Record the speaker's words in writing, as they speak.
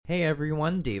Hey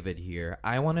everyone, David here.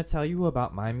 I want to tell you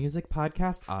about my music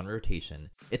podcast, On Rotation.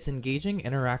 It's engaging,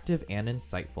 interactive, and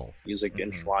insightful. Music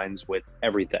entwines with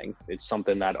everything. It's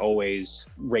something that always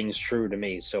rings true to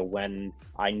me. So when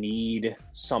I need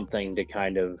something to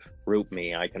kind of root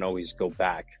me, I can always go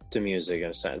back to music in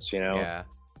a sense, you know? Yeah.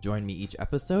 Join me each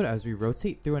episode as we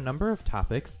rotate through a number of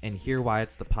topics and hear why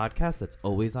it's the podcast that's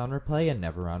always on replay and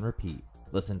never on repeat.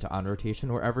 Listen to On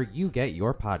Rotation wherever you get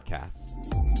your podcasts.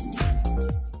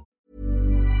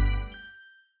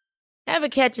 Ever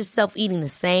catch yourself eating the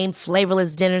same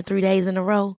flavorless dinner 3 days in a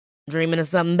row? Dreaming of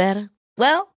something better?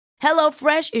 Well,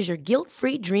 HelloFresh is your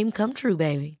guilt-free dream come true,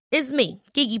 baby. It's me,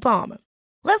 Keke Palmer.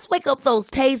 Let's wake up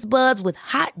those taste buds with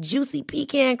hot, juicy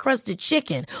pecan-crusted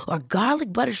chicken or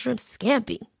garlic butter shrimp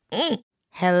scampi.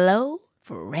 Hello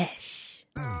Fresh.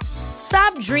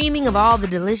 Stop dreaming of all the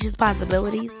delicious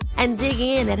possibilities and dig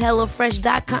in at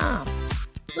HelloFresh.com.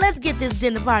 Let's get this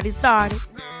dinner party started.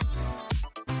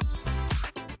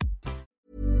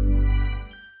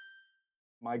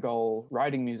 My goal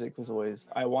writing music was always,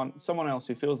 I want someone else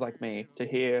who feels like me to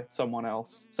hear someone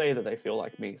else say that they feel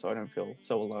like me so I don't feel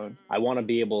so alone. I want to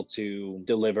be able to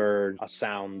deliver a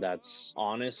sound that's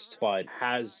honest, but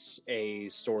has a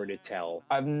story to tell.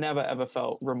 I've never ever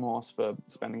felt remorse for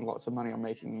spending lots of money on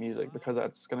making music because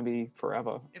that's going to be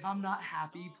forever. If I'm not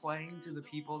happy playing to the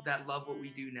people that love what we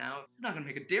do now, it's not going to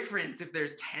make a difference if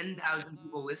there's 10,000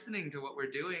 people listening to what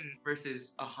we're doing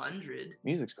versus 100.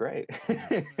 Music's great.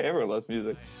 Everyone loves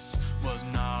music. Was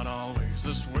not always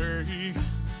this way.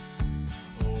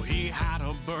 Oh, he had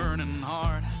a burning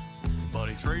heart, but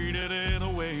he traded it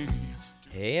away.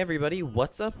 Hey everybody,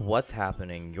 what's up? What's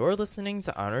happening? You're listening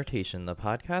to On Rotation, the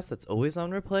podcast that's always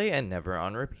on replay and never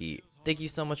on repeat. Thank you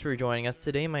so much for joining us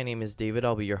today. My name is David.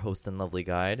 I'll be your host and lovely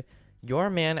guide.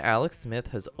 Your man Alex Smith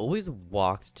has always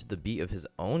walked to the beat of his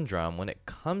own drum when it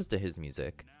comes to his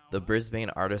music. The Brisbane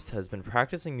artist has been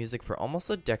practicing music for almost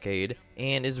a decade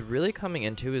and is really coming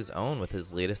into his own with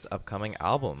his latest upcoming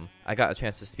album. I got a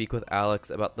chance to speak with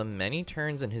Alex about the many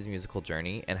turns in his musical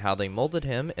journey and how they molded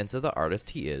him into the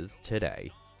artist he is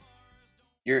today.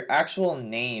 Your actual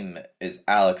name is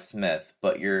Alex Smith,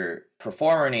 but your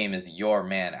performer name is Your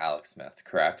Man Alex Smith,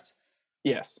 correct?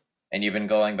 Yes. And you've been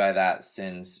going by that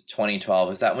since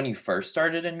 2012. Is that when you first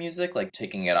started in music, like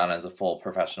taking it on as a full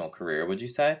professional career, would you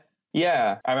say?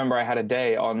 Yeah, I remember I had a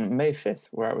day on May 5th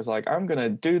where I was like, I'm going to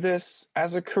do this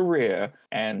as a career.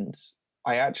 And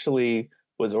I actually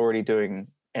was already doing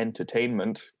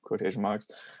entertainment, quotation marks,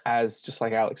 as just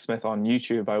like Alex Smith on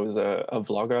YouTube. I was a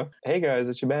vlogger. Hey guys,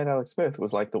 it's your man Alex Smith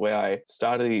was like the way I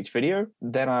started each video.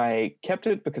 Then I kept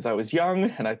it because I was young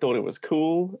and I thought it was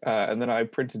cool. And then I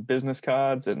printed business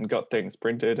cards and got things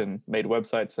printed and made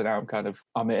websites. So now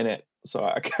I'm in it. So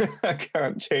I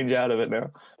can't change out of it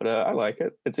now. But I like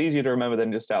it. It's easier to remember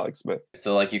than just Alex Smith.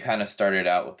 So like you kind of started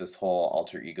out with this whole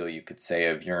alter ego, you could say,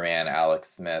 of Your Man Alex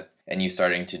Smith, and you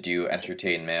starting to do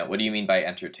entertainment. What do you mean by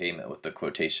entertainment with the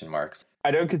quotation marks?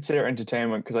 I don't consider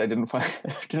entertainment because I didn't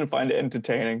find it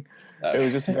entertaining. Okay. It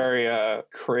was just very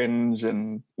cringe,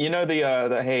 and you know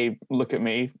the hey, look at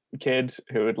me kid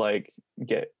who would like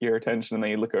get your attention and then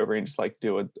you look over and just like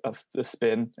do a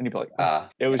spin and you'd be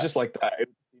like, it was just like that.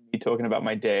 Me talking about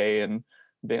my day and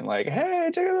being like, hey,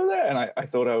 check out that, and I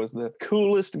thought I was the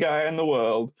coolest guy in the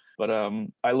world. But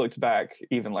I looked back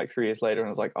even like 3 years later and I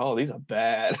was like, oh, these are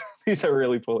bad. These are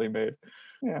really poorly made.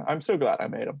 Yeah, I'm so glad I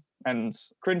made them. And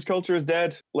cringe culture is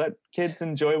dead. Let kids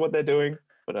enjoy what they're doing.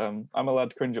 But I'm allowed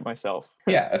to cringe at myself.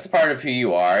 Yeah, it's part of who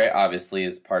you are. It obviously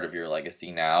is part of your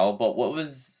legacy now. But what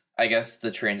was, I guess,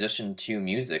 the transition to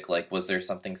music? Like, was there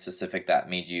something specific that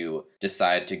made you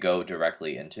decide to go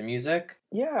directly into music?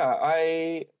 Yeah,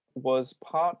 I was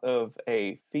part of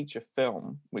a feature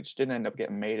film, which didn't end up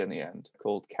getting made in the end,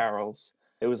 called Carols.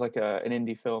 It was like an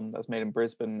indie film that was made in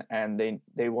Brisbane, and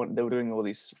they were doing all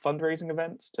these fundraising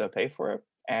events to pay for it.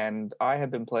 And I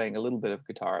had been playing a little bit of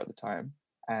guitar at the time,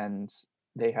 and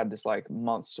they had this like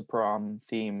Monster Prom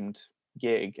themed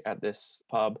gig at this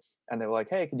pub, and they were like,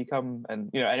 hey, can you come and,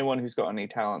 you know, anyone who's got any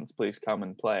talents, please come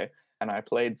and play. And I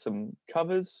played some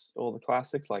covers, all the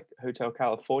classics like Hotel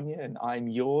California and I'm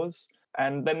Yours.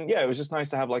 And then, yeah, it was just nice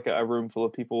to have like a room full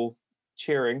of people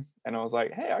cheering. And I was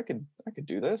like, hey, I could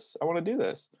do this. I want to do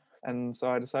this. And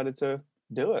so I decided to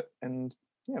do it. And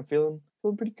yeah, I'm feeling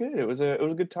pretty good. It was a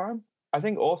good time. I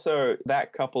think also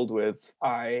that coupled with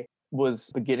I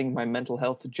was beginning my mental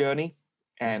health journey.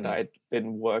 And I'd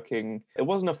been working, it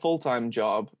wasn't a full-time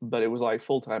job, but it was like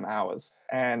full-time hours.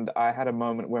 And I had a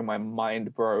moment where my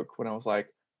mind broke when I was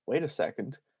like, wait a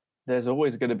second, there's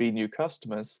always going to be new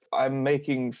customers. I'm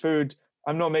making food.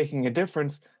 I'm not making a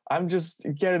difference. I'm just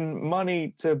getting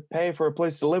money to pay for a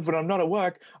place to live when I'm not at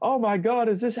work. Oh my God,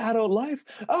 is this adult life?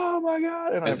 Oh my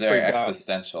God. And I It's very freaked out.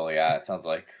 existential, yeah, it sounds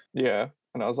like. Yeah.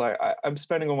 And I was like, I'm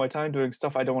spending all my time doing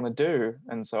stuff I don't want to do.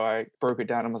 And so I broke it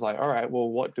down and was like, all right, well,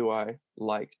 what do I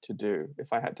like to do? If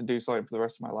I had to do something for the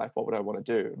rest of my life, what would I want to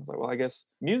do? And I was like, well, I guess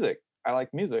music. I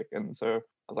like music. And so I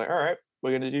was like, all right,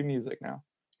 we're going to do music now.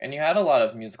 And you had a lot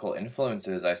of musical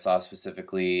influences, I saw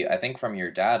specifically, I think from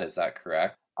your dad, is that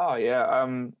correct? Oh yeah,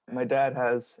 my dad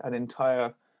has an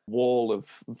entire wall of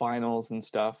vinyls and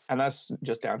stuff, and that's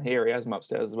just down here. He has them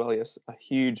upstairs as well. He has a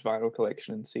huge vinyl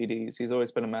collection and CDs. He's always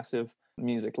been a massive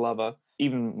music lover.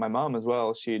 Even my mom as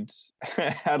well. She'd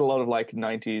had a lot of like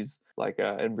 '90s, like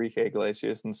Enrique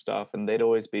Iglesias and stuff, and they'd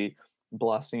always be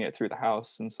blasting it through the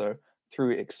house. And so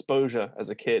through exposure as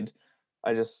a kid,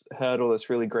 I just heard all this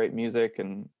really great music,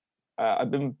 and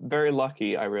I've been very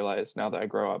lucky, I realize now that I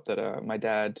grow up, that my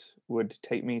dad would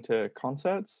take me to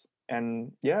concerts.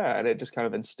 And yeah, and it just kind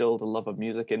of instilled a love of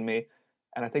music in me.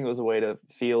 And I think it was a way to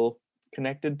feel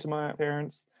connected to my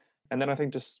parents. And then I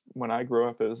think just when I grew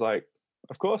up, it was like,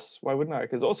 of course, why wouldn't I?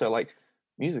 Because also, like,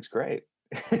 music's great.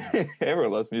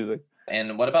 Everyone loves music.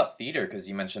 And what about theater? Because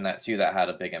you mentioned that too, that had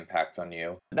a big impact on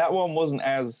you. That one wasn't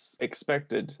as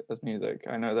expected as music.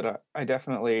 I know that I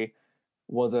definitely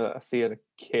was a theater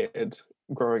kid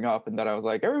growing up, and that I was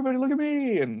like, everybody look at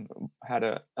me, and had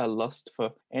a lust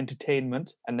for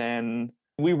entertainment. And then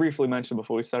we briefly mentioned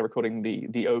before we started recording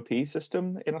the OP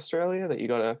system in Australia, that you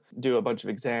got to do a bunch of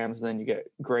exams and then you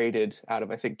get graded out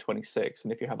of, I think, 26.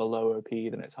 And if you have a low OP,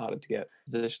 then it's harder to get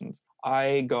positions.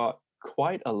 I got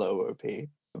quite a low OP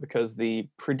because the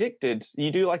predicted, you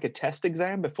do like a test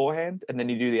exam beforehand and then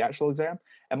you do the actual exam.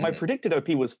 And my predicted OP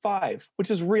was 5,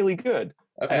 which is really good.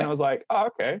 Okay. And I was like, oh,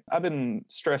 okay, I've been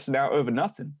stressing out over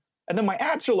nothing. And then my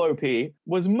actual OP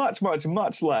was much, much,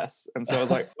 much less. And so I was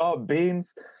like, oh,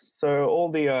 beans.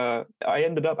 So I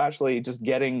ended up actually just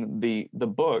getting the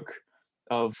book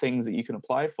of things that you can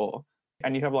apply for.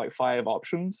 And you have like 5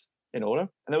 options in order.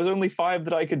 And there was only 5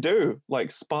 that I could do, like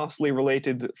sparsely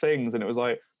related things. And it was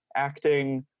like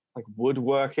acting, like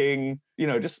woodworking,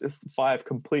 just 5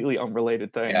 completely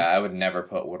unrelated things. Yeah, I would never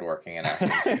put woodworking and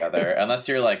acting together unless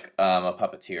you're like a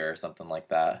puppeteer or something like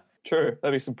that. True.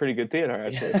 That'd be some pretty good theater,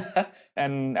 actually.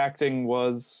 And acting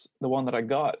was the one that I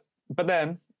got. But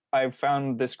then I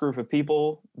found this group of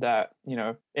people that,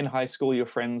 in high school, you're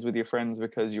friends with your friends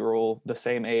because you're all the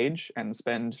same age and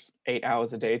spend 8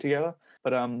 hours a day together.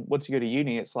 But once you go to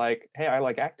uni, it's like, hey, I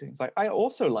like acting. It's like, I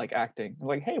also like acting. I'm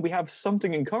like, hey, we have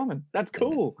something in common. That's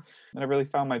cool. And I really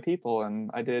found my people. And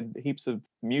I did heaps of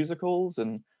musicals,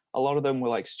 and a lot of them were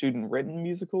like student written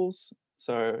musicals.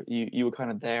 So you were kind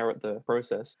of there at the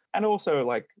process. And also,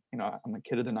 like, I'm a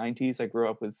kid of the 90s. I grew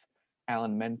up with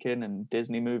Alan Menken and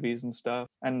Disney movies and stuff.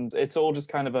 And it's all just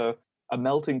kind of a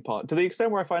melting pot, to the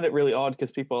extent where I find it really odd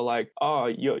because people are like, oh,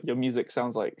 your music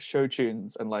sounds like show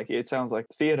tunes and like it sounds like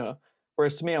theater.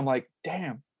 Whereas to me, I'm like,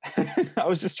 damn, I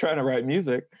was just trying to write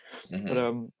music. But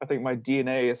I think my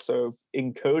DNA is so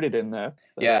encoded in there.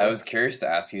 Yeah, I was curious to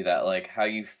ask you that, like, how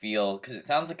you feel, because it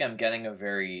sounds like I'm getting a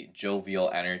very jovial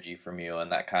energy from you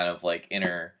and that kind of like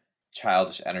inner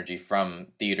childish energy from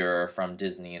theater or from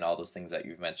Disney and all those things that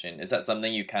you've mentioned. Is that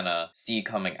something you kind of see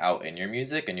coming out in your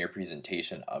music and your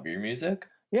presentation of your music?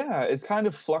 Yeah, it's kind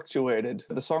of fluctuated.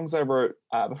 The songs I wrote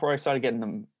before I started getting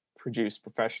them produced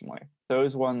professionally,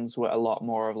 those ones were a lot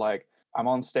more of like, I'm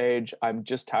on stage, I'm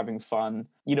just having fun.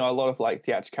 A lot of like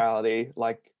theatricality,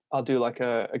 like I'll do like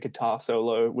a guitar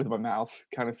solo with my mouth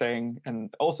kind of thing.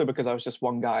 And also because I was just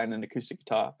one guy on an acoustic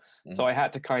guitar. So I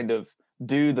had to kind of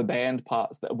do the band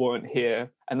parts that weren't here.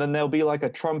 And then there'll be like a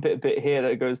trumpet bit here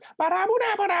that goes,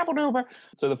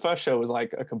 so the first show was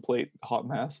like a complete hot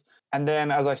mess. And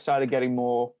then as I started getting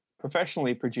more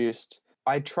professionally produced,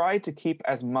 I tried to keep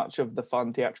as much of the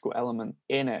fun theatrical element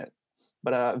in it,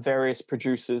 but various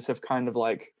producers have kind of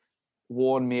like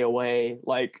warned me away,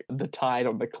 like the tide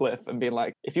on the cliff, and being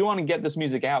like, if you want to get this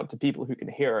music out to people who can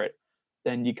hear it,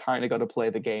 then you kind of got to play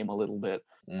the game a little bit.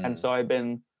 And so I've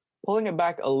been pulling it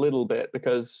back a little bit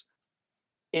because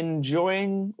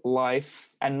enjoying life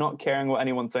and not caring what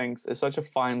anyone thinks is such a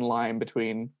fine line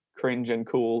between cringe and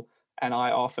cool. And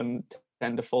I often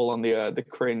tend to fall on the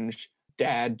cringe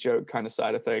dad joke kind of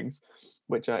side of things,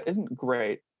 which isn't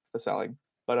great for selling.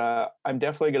 But I'm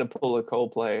definitely going to pull a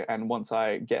Coldplay, and once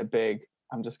I get big,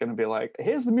 I'm just going to be like,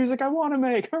 here's the music I want to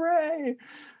make, hooray!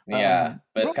 Yeah,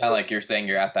 but it's kind of like you're saying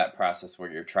you're at that process where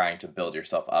you're trying to build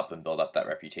yourself up and build up that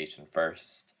reputation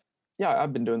first. Yeah,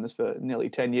 I've been doing this for nearly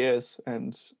 10 years,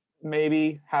 and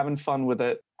maybe having fun with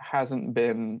it hasn't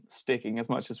been sticking as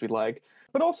much as we'd like.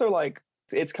 But also, like,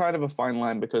 it's kind of a fine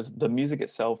line because the music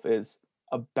itself is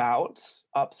about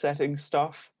upsetting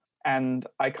stuff, and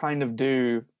I kind of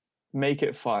do make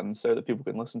it fun so that people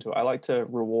can listen to it. I like to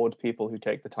reward people who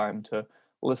take the time to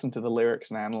listen to the lyrics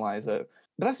and analyze it.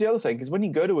 But that's the other thing, because when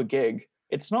you go to a gig,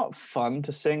 it's not fun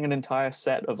to sing an entire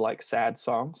set of like sad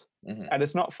songs. Mhm. And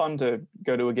it's not fun to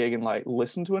go to a gig and like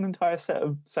listen to an entire set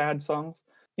of sad songs.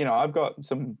 You know, I've got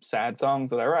some sad songs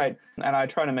that I write, and I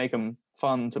try to make them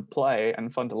fun to play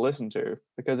and fun to listen to,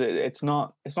 because it's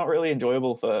not really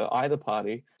enjoyable for either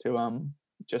party to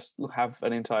just have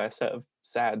an entire set of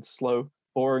sad, slow,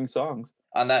 boring songs.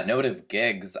 On that note of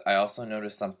gigs, I also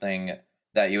noticed something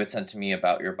that you had sent to me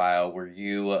about your bio where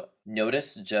you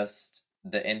noticed just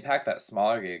the impact that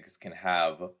smaller gigs can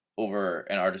have over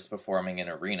an artist performing in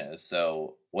arenas.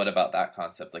 So what about that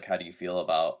concept? Like, how do you feel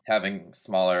about having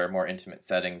smaller, more intimate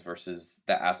settings versus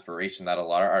the aspiration that a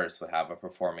lot of artists would have of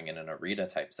performing in an arena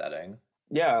type setting?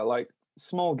 Yeah, like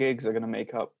small gigs are going to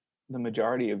make up the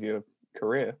majority of your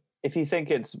career. If you think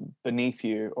it's beneath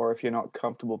you, or if you're not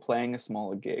comfortable playing a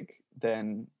smaller gig,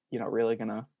 then you're not really going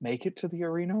to make it to the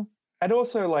arena. And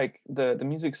also, like the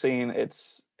music scene,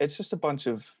 it's just a bunch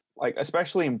of, like,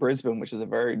 especially in Brisbane, which is a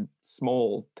very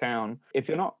small town, if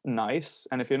you're not nice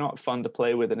and if you're not fun to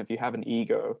play with and if you have an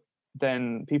ego,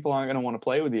 then people aren't going to want to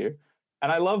play with you.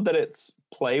 And I love that it's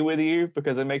play with you,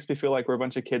 because it makes me feel like we're a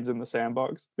bunch of kids in the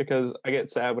sandbox, because I get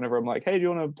sad whenever I'm like, hey, do you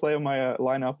want to play on my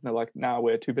lineup? And they're like, nah,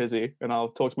 we're too busy. And I'll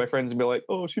talk to my friends and be like,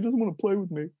 oh, she doesn't want to play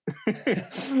with me.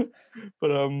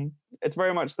 But it's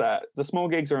very much that. The small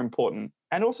gigs are important.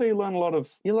 And also you learn a lot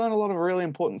of really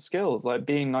important skills, like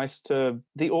being nice to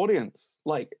the audience.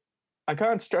 Like, I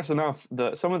can't stress enough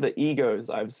that some of the egos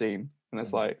I've seen, and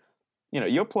it's like, you know,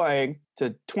 you're playing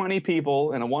to 20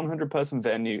 people in a 100-person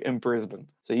venue in Brisbane.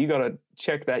 So you got to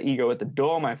check that ego at the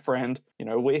door, my friend. You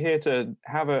know, we're here to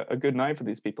have a good night for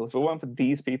these people. If it weren't for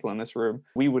these people in this room,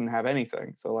 we wouldn't have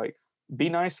anything. So, like, be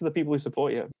nice to the people who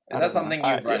support you. Is that something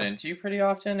you've run into pretty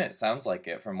often? It sounds like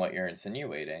it from what you're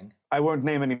insinuating. I won't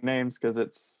name any names because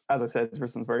it's, as I said,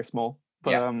 Bristain's very small.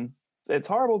 But it's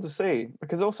horrible to see,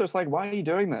 because also it's like, why are you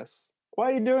doing this?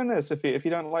 Why are you doing this if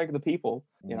you don't like the people?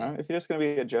 You know, if you're just going to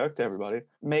be a jerk to everybody,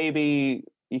 maybe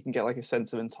you can get like a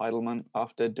sense of entitlement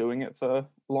after doing it for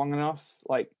long enough.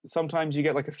 Like sometimes you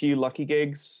get like a few lucky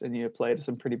gigs and you play to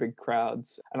some pretty big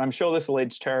crowds. And I'm sure this will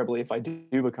age terribly if I do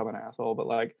become an asshole, but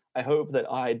like, I hope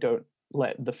that I don't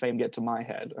let the fame get to my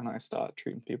head and I start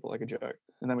treating people like a jerk.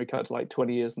 And then we cut to like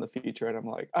 20 years in the future and I'm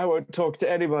like, I won't talk to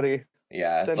anybody.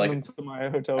 Yeah, Send it's like them to my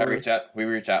hotel room. we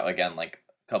reach out again like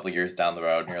couple years down the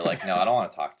road and you're like, no, I don't want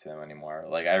to talk to him anymore.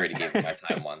 Like, I already gave him my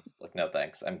time once. Like, no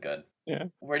thanks, I'm good. Yeah.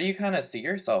 Where do you kind of see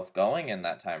yourself going in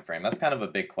that time frame? That's kind of a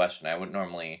big question. I wouldn't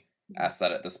normally ask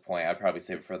that at this point. I'd probably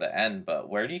save it for the end, but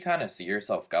where do you kind of see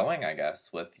yourself going, I guess,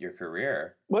 with your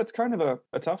career? Well, it's kind of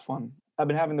a tough one. I've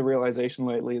been having the realization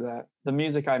lately that the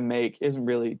music I make isn't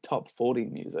really top 40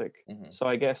 music. So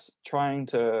I guess trying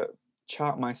to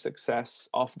chart my success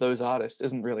off those artists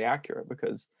isn't really accurate,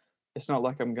 because it's not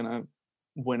like I'm gonna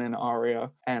win an aria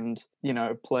and, you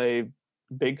know, play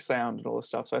big sound and all this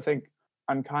stuff. So I think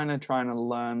I'm kind of trying to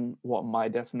learn what my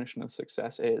definition of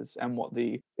success is and what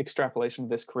the extrapolation of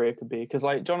this career could be. Because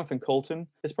like Jonathan Coulton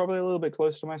is probably a little bit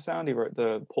closer to my sound. He wrote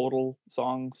the Portal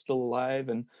song Still Alive,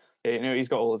 and you know, he's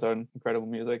got all his own incredible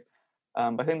music.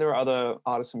 But I think there are other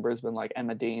artists in Brisbane like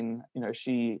Emma Dean. You know,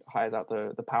 she hires out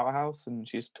the Powerhouse and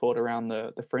she's toured around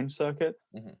the Fringe circuit.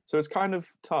 So it's kind of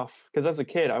tough, because as a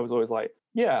kid I was always like,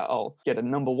 yeah, I'll get a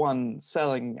 #1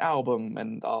 selling album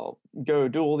and I'll go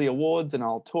do all the awards and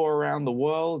I'll tour around the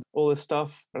world, all this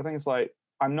stuff. But I think it's like,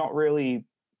 I'm not really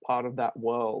part of that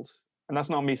world. And that's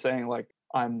not me saying like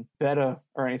I'm better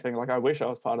or anything. Like, I wish I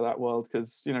was part of that world,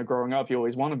 because, you know, growing up you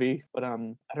always want to be. But I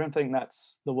don't think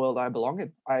that's the world I belong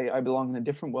in. I belong in a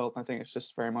different world. And I think it's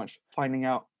just very much finding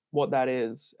out what that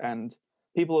is. And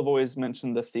people have always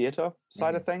mentioned the theater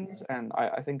side of things, and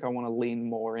I think I want to lean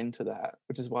more into that,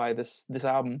 which is why this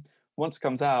album, once it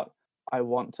comes out, I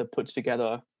want to put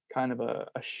together kind of a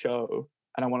show,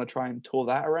 and I want to try and tour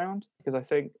that around, because I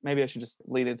think maybe I should just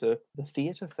lean into the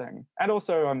theater thing. And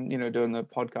also I'm, you know, doing the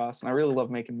podcast, and I really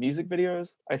love making music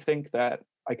videos. I think that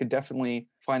I could definitely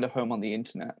find a home on the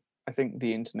internet. I think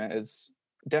the internet is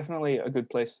definitely a good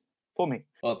place for me.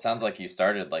 Well, it sounds like you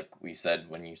started, like we said,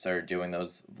 when you started doing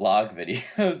those vlog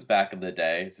videos back in the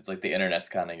day. It seems like the internet's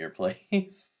kind of your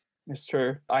place. It's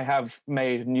true. I have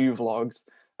made new vlogs.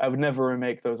 I would never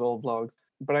remake those old vlogs.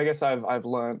 But I guess I've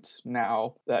learned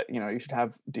now that, you know, you should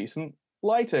have decent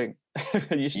lighting.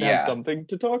 You should have something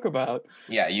to talk about.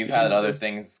 Yeah, you've had other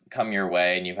things come your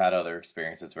way, and you've had other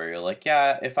experiences where you're like,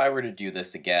 yeah, if I were to do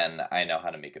this again, I know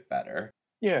how to make it better.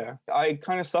 Yeah, I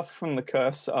kind of suffer from the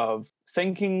curse of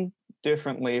thinking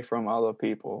differently from other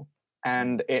people.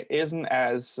 And it isn't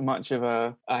as much of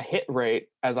a hit rate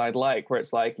as I'd like, where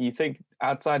it's like you think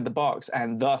outside the box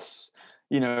and thus,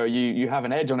 you have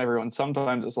an edge on everyone.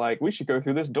 Sometimes it's like, we should go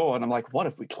through this door. And I'm like, what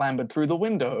if we clambered through the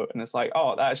window? And it's like,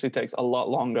 oh, that actually takes a lot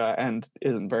longer and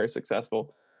isn't very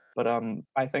successful. But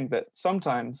I think that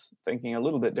sometimes thinking a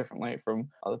little bit differently from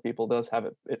other people does have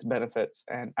its benefits.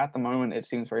 And at the moment, it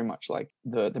seems very much like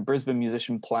the Brisbane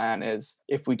musician plan is,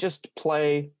 if we just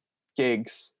play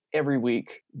gigs every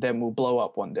week, then we'll blow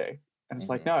up one day. And it's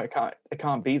like, no, it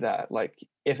can't be that. Like,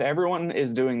 if everyone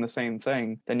is doing the same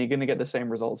thing, then you're going to get the same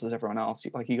results as everyone else.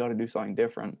 You got to do something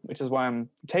different, which is why I'm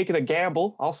taking a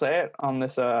gamble, I'll say it, on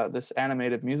this this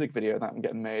animated music video that I'm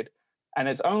getting made. And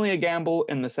it's only a gamble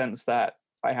in the sense that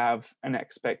I have an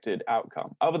expected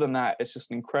outcome. Other than that, it's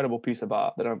just an incredible piece of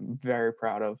art that I'm very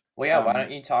proud of. Well, yeah, why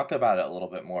don't you talk about it a little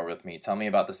bit more with me? Tell me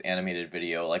about this animated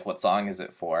video. Like, what song is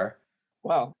it for?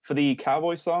 Well, for the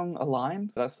Cowboy song, Align,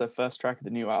 that's the first track of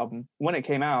the new album. When it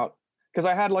came out, because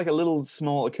I had like a little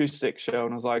small acoustic show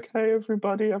and I was like, hey,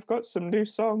 everybody, I've got some new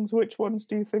songs. Which ones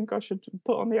do you think I should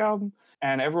put on the album?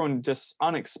 And everyone just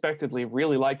unexpectedly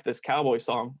really liked this Cowboy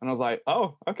song. And I was like,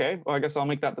 oh, okay, well, I guess I'll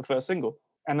make that the first single.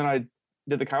 And then I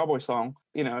did the Cowboy song.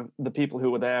 The people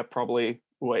who were there probably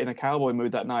were in a cowboy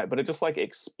mood that night, but it just like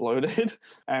exploded.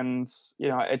 And,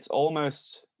 it's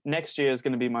almost... Next year is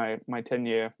going to be my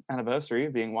 10-year anniversary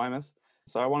of being Wymus.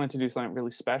 So I wanted to do something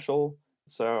really special.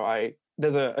 So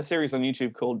there's a series on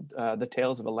YouTube called The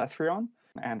Tales of Elethrion.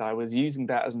 And I was using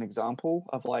that as an example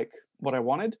of like what I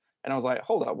wanted. And I was like,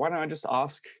 hold up, why don't I just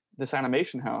ask this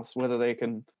animation house whether they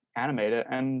can animate it?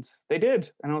 And they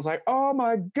did. And I was like, oh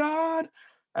my God.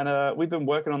 And we've been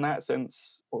working on that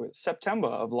since September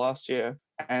of last year.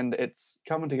 And it's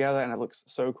coming together and it looks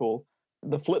so cool.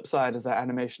 The flip side is that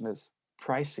animation is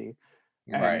pricey,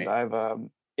 and Right. I've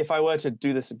if I were to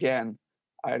do this again,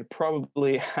 I'd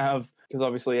probably have, because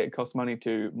obviously it costs money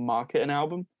to market an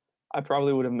album, I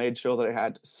probably would have made sure that I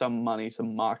had some money to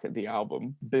market the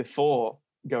album before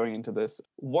going into this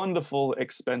wonderful,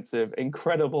 expensive,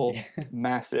 incredible,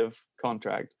 massive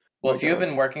contract. Well, if you have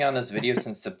been working on this video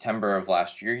since September of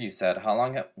last year, you said, how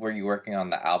long were you working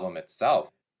on the album itself?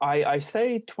 I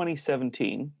say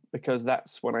 2017 because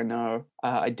that's when I know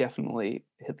I definitely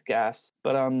hit the gas.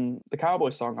 But the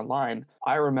Cowboy song, Align,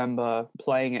 I remember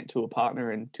playing it to a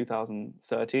partner in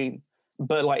 2013,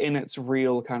 but like in its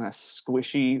real kind of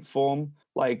squishy form.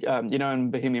 Like, in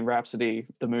Bohemian Rhapsody,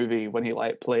 the movie, when he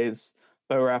like plays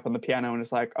Bo Rap on the piano and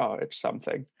it's like, oh, it's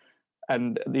something.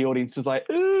 And the audience is like,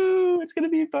 ooh, it's going to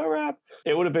be Bo Rap.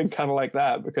 It would have been kind of like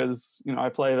that because, I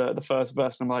play the first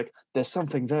verse and I'm like, there's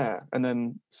something there. And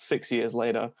then 6 years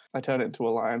later, I turn it into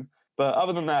a line. But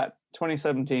other than that,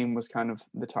 2017 was kind of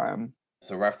the time.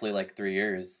 So roughly like 3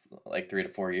 years, like 3 to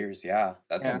 4 years. Yeah,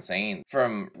 that's insane.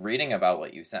 From reading about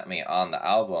what you sent me on the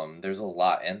album, there's a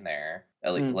lot in there,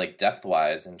 like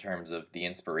depth-wise in terms of the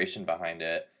inspiration behind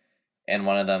it. And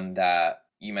one of them that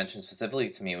you mentioned specifically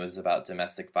to me was about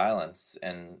domestic violence,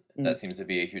 and that seems to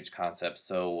be a huge concept.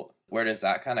 So where does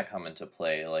that kind of come into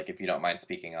play? Like, if you don't mind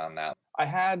speaking on that. I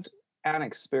had an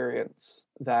experience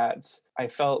that I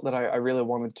felt that I really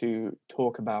wanted to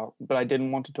talk about, but I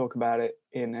didn't want to talk about it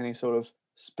in any sort of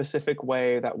specific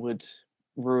way that would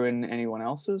ruin anyone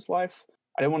else's life.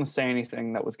 I didn't want to say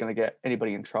anything that was going to get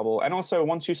anybody in trouble. And also,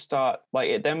 once you start, like,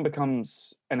 it then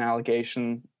becomes an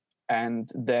allegation,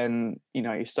 and then,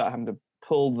 you start having to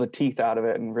pull the teeth out of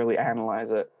it and really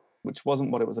analyze it, which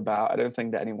wasn't what it was about. I don't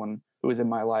think that anyone who was in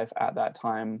my life at that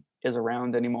time is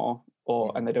around anymore,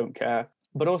 and they don't care.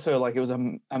 But also, like, it was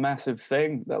a massive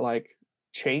thing that like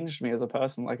changed me as a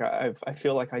person. Like, I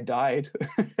feel like I died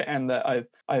and that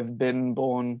I've been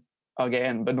born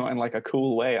again, but not in like a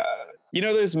cool way.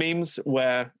 Those memes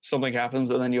where something happens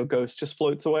and then your ghost just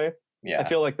floats away? Yeah. I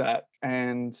feel like that.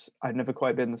 And I'd never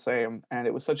quite been the same. And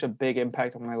it was such a big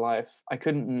impact on my life. I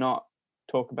couldn't not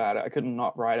talk about it. I couldn't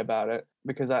not write about it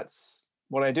because that's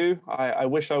what I do. I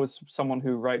wish I was someone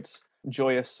who writes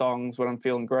joyous songs when I'm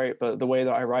feeling great, but the way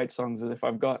that I write songs is if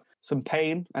I've got some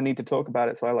pain, I need to talk about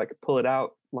it. So I like pull it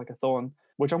out like a thorn,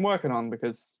 which I'm working on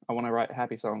because I want to write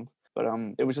happy songs. But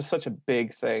it was just such a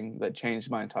big thing that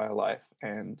changed my entire life,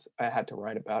 and I had to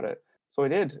write about it. So I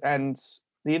did. And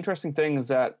the interesting thing is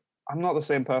that I'm not the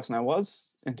same person I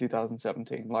was in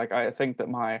 2017. Like, I think that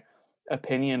my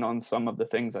opinion on some of the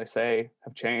things I say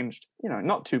have changed,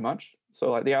 not too much. So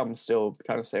like the album's still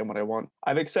kind of saying what I want.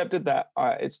 I've accepted that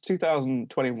it's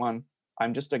 2021.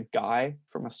 I'm just a guy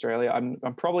from Australia. I'm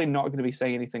probably not going to be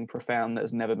saying anything profound that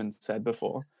has never been said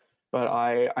before. But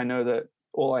I know that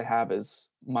all I have is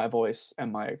my voice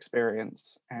and my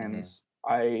experience. And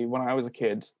when I was a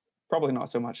kid, probably not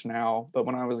so much now, but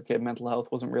when I was a kid, mental health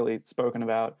wasn't really spoken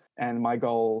about. And my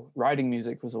goal writing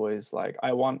music was always like,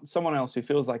 I want someone else who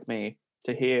feels like me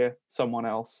to hear someone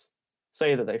else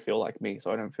say that they feel like me,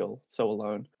 so I don't feel so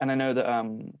alone. And I know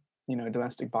that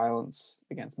domestic violence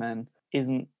against men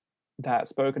isn't that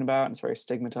spoken about, and it's very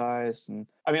stigmatized. And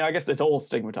I mean, I guess it's all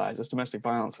stigmatized as domestic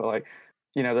violence, but like,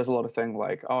 there's a lot of things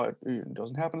like, oh, it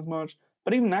doesn't happen as much.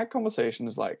 But even that conversation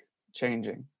is like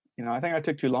changing. I think I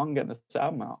took too long getting this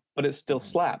album out, but it still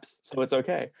slaps, so it's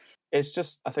okay. It's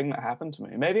just a thing that happened to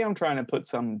me. Maybe I'm trying to put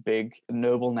some big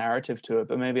noble narrative to it,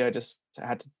 but maybe I just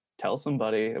had to tell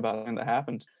somebody about something that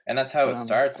happened. And that's how it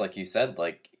starts. Like you said,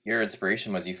 like your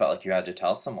inspiration was you felt like you had to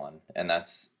tell someone, and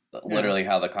that's literally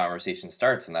how the conversation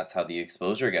starts, and that's how the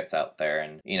exposure gets out there.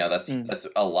 And that's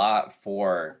a lot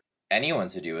for anyone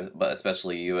to do, but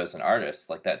especially you as an artist.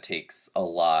 Like that takes a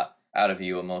lot out of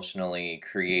you emotionally,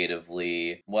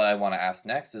 creatively. What I want to ask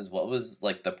next is, what was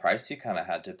like the price you kind of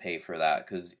had to pay for that?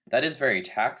 Because that is very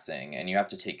taxing, and you have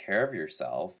to take care of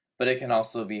yourself, but it can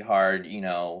also be hard,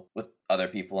 with other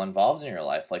people involved in your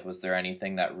life. Like, was there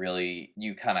anything that really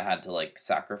you kind of had to like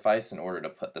sacrifice in order to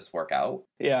put this work out?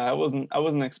 Yeah, I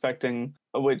wasn't expecting,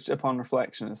 which upon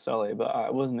reflection is silly, but I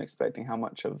wasn't expecting how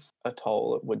much of a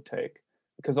toll it would take.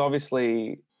 Because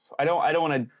obviously I don't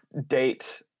want to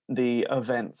date the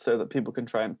event so that people can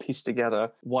try and piece together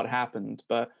what happened,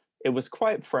 but it was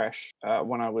quite fresh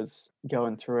when I was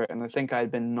going through it, and I think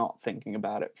I'd been not thinking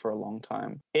about it for a long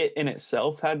time. It in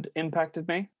itself had impacted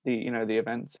me, the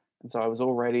events, and so I was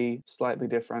already slightly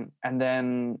different. And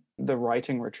then the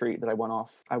writing retreat that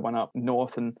I went up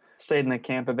north and stayed in a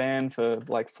camper van for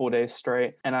like 4 days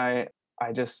straight, and I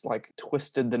just like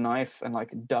twisted the knife and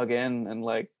like dug in and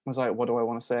like was like, what do I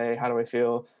want to say? How do I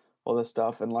feel? All this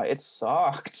stuff, and like it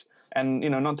sucked. And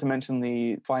not to mention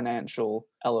the financial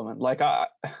element. Like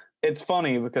it's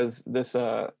funny because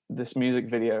this music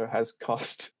video has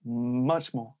cost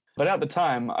much more. But at the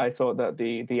time, I thought that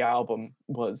the album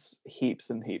was heaps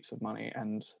and heaps of money,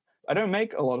 and I don't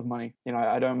make a lot of money.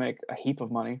 I don't make a heap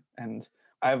of money, and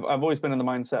I've always been in the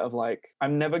mindset of like,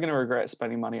 I'm never going to regret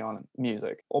spending money on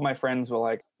music. All my friends were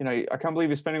like, I can't believe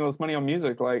you're spending all this money on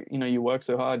music. Like, you work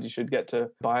so hard, you should get to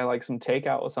buy like some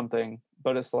takeout or something.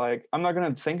 But it's like, I'm not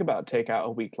going to think about takeout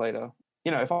a week later.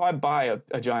 If I buy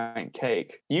a giant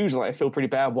cake, usually I feel pretty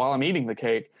bad while I'm eating the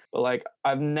cake. But like,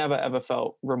 I've never ever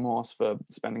felt remorse for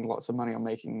spending lots of money on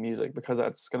making music, because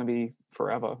that's going to be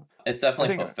forever. It's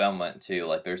definitely fulfillment too.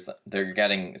 Like they're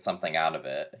getting something out of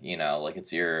it, like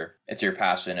it's your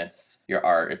passion, it's your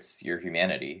art, it's your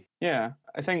humanity. Yeah.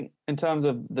 I think in terms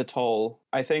of the toll,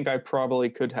 I think I probably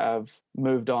could have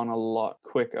moved on a lot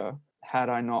quicker had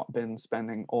I not been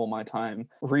spending all my time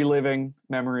reliving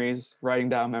memories, writing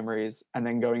down memories, and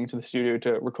then going into the studio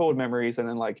to record memories, and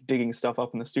then like digging stuff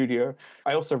up in the studio.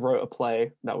 I also wrote a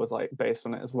play that was like based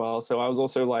on it as well. So I was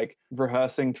also like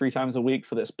rehearsing 3 times a week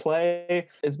for this play.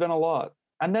 It's been a lot.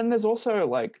 And then there's also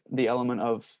like the element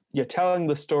of you're telling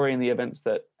the story and the events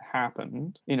that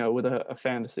happened, with a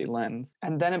fantasy lens.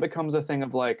 And then it becomes a thing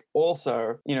of like,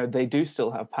 also, they do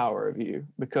still have power of you,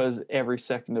 because every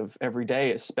second of every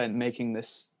day is spent making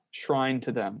this shrine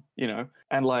to them,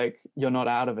 and like, you're not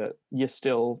out of it. You're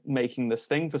still making this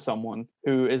thing for someone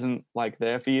who isn't like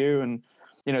there for you. And,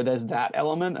 there's that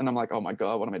element. And I'm like, oh my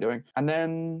God, what am I doing? And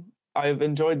then I've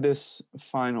enjoyed this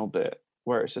final bit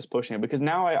where it's just pushing it, because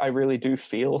now I really do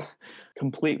feel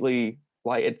completely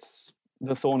like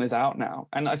the thorn is out now.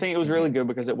 And I think it was really good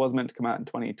because it was meant to come out in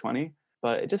 2020,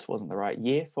 but it just wasn't the right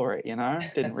year for it,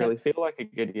 Didn't really feel like a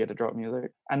good year to drop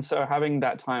music. And so having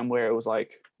that time where it was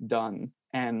like done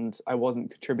and I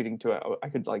wasn't contributing to it, I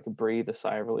could like breathe a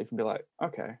sigh of relief and be like,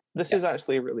 okay, this is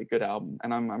actually a really good album,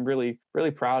 and I'm really,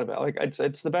 really proud of it. Like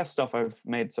it's the best stuff I've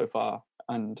made so far.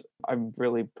 And I'm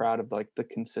really proud of like the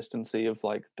consistency of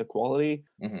like the quality.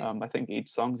 I think each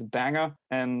song's a banger,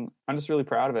 and I'm just really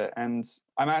proud of it. And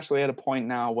I'm actually at a point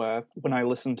now where when I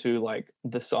listen to like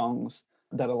the songs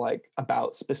that are like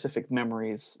about specific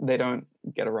memories, they don't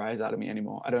get a rise out of me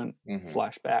anymore. I don't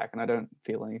flash back, and I don't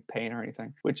feel any pain or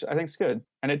anything, which I think is good.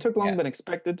 And it took longer than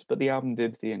expected, but the album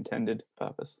did the intended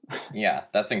purpose. Yeah,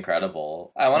 that's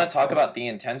incredible. I want to talk about the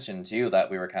intention too that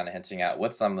we were kind of hinting at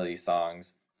with some of these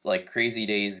songs. Like Crazy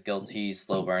Days, Guilty,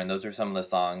 Slow Burn, those are some of the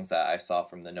songs that I saw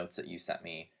from the notes that you sent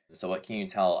me. So what can you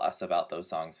tell us about those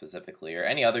songs specifically, or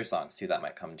any other songs too that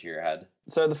might come to your head?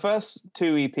 So the first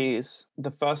 2 EPs, the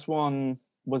first one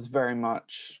was very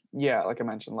much, like I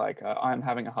mentioned, like I'm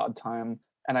having a hard time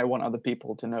and I want other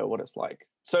people to know what it's like,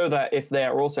 so that if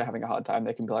they're also having a hard time,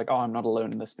 they can be like, oh, I'm not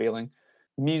alone in this feeling.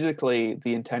 musically,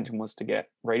 the intention was to get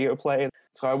radio play.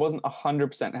 So I wasn't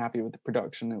 100% happy with the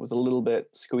production. It was a little bit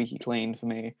squeaky clean for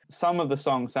me. Some of the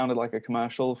songs sounded like a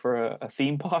commercial for a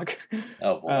theme park.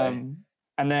 Oh boy.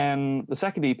 And then the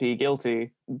second EP,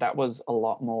 Guilty, that was a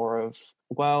lot more of,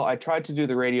 well, I tried to do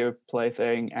the radio play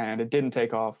thing and it didn't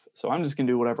take off. So I'm just going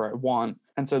to do whatever I want.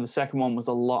 And so the second one was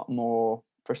a lot more,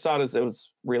 for starters, there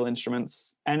was real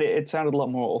instruments and it sounded a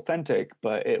lot more authentic,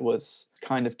 but it was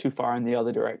kind of too far in the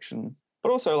other direction.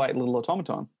 But also like Little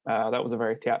Automaton. That was a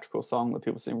very theatrical song that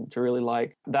people seem to really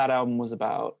like. That album was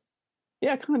about,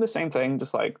 yeah, kind of the same thing,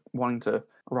 just like wanting to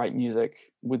write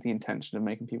music with the intention of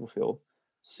making people feel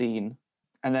seen.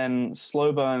 And then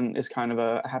Slow Burn is kind of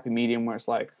a happy medium where it's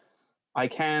like, I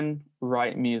can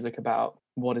write music about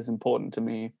what is important to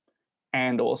me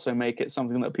and also make it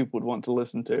something that people would want to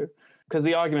listen to. Because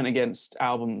the argument against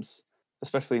albums,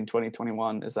 especially in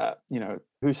 2021, is that, you know,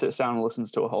 who sits down and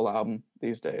listens to a whole album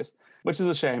these days? Which is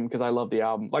a shame because I love the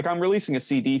album. Like, I'm releasing a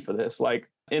CD for this. Like,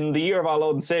 in the year of our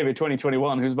Lord and Savior,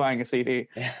 2021, who's buying a CD?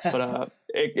 But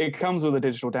it comes with a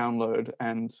digital download.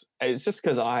 And it's just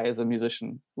because I, as a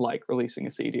musician, like releasing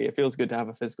a CD. It feels good to have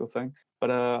a physical thing.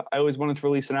 But I always wanted to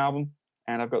release an album.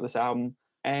 And I've got this album.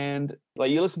 And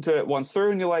like, you listen to it once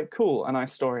through and you're like, cool, a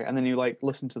nice story. And then you like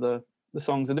listen to the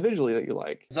songs individually that you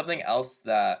like. Something else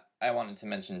that I wanted to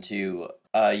mention too,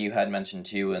 you had mentioned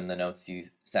too in the notes you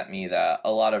sent me that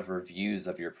a lot of reviews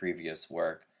of your previous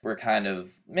work were kind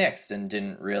of mixed and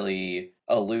didn't really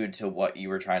allude to what you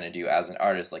were trying to do as an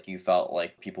artist. Like, you felt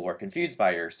like people were confused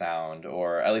by your sound,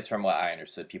 or at least from what I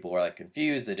understood, people were like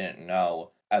confused. They didn't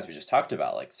know, as we just talked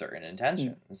about, like certain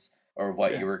intentions. Or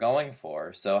what you were going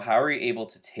for. So how are you able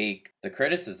to take the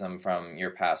criticism from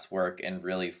your past work and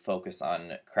really focus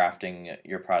on crafting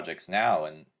your projects now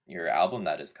and your album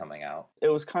that is coming out? It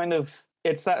was kind of,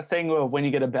 it's that thing where when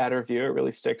you get a bad review, it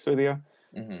really sticks with you.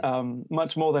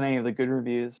 Much more than any of the good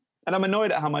reviews. And I'm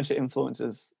annoyed at how much it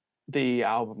influences the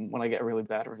album when I get a really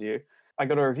bad review. I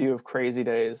got a review of Crazy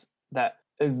Days that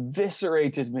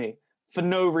eviscerated me for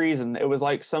no reason. It was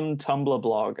like some Tumblr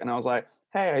blog, and I was like,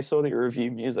 hey, I saw that you review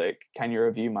music. Can you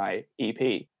review my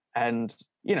EP? And,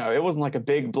 you know, it wasn't like a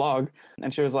big blog.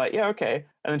 And she was like, yeah, okay.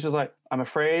 And then she was like, I'm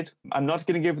afraid I'm not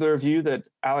going to give the review that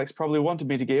Alex probably wanted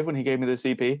me to give when he gave me this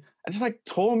EP. And just like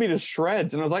tore me to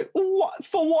shreds. And I was like, what?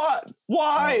 For what?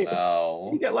 Why?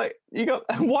 Oh, no.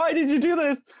 Why did you do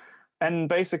this? And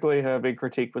basically her big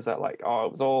critique was that like, oh,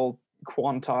 it was all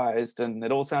quantized and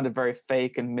it all sounded very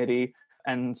fake and MIDI.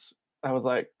 And I was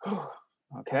like, oh,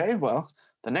 okay, well,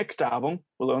 the next album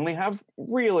will only have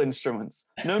real instruments,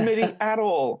 no MIDI at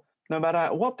all, no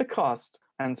matter what the cost.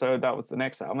 And so that was the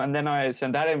next album. And then I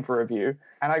sent that in for review.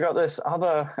 And I got this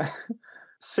other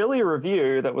silly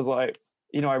review that was like,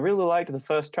 you know, I really liked the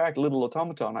first track, Little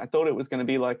Automaton. I thought it was going to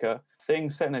be like a thing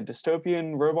set in a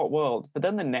dystopian robot world. But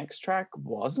then the next track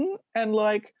wasn't. And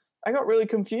like, I got really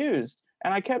confused.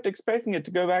 And I kept expecting it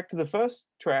to go back to the first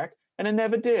track. And it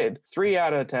never did. 3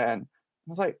 out of 10. I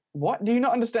was like, what? Do you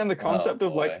not understand the concept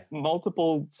of like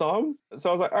multiple songs? So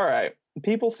I was like, all right,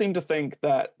 people seem to think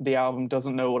that the album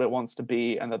doesn't know what it wants to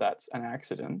be and that that's an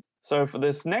accident. So for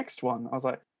this next one, I was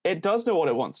like, it does know what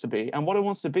it wants to be. And what it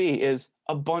wants to be is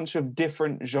a bunch of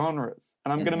different genres.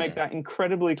 And I'm going to make that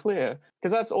incredibly clear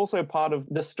because that's also part of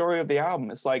the story of the album.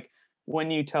 It's like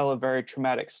when you tell a very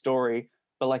traumatic story,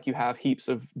 but like you have heaps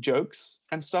of jokes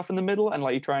and stuff in the middle and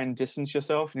like you try and distance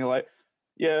yourself and you're like,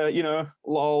 yeah, you know,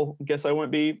 lol, guess I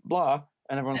won't be blah.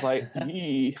 And everyone's like,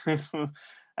 yee.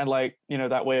 And like, you know,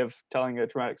 that way of telling a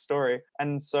dramatic story.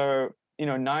 And so, you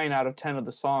know, 9 out of 10 of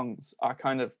the songs are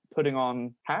kind of putting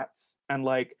on hats and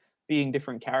like being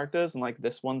different characters. And like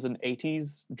this one's an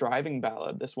 80s driving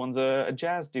ballad. This one's a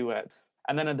jazz duet.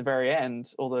 And then at the very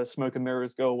end, all the smoke and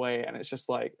mirrors go away and it's just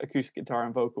like acoustic guitar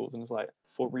and vocals. And it's like,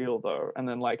 for real though. And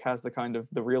then like has the kind of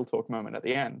the real talk moment at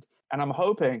the end. And I'm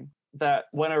hoping that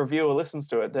when a reviewer listens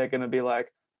to it, they're going to be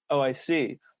like, oh, I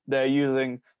see. They're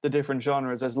using the different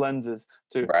genres as lenses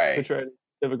to portray the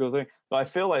typical thing. But I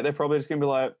feel like they're probably just going to be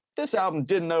like, this album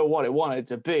didn't know what it wanted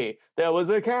to be. There was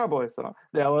a cowboy song.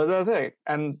 There was a thing.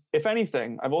 And if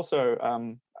anything, I've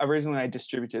also, originally I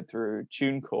distributed through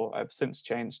TuneCore. I've since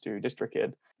changed to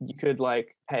DistroKid. You could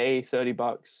like pay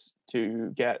 $30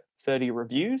 to get 30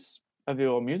 reviews of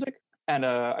your music. And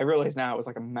I realized now it was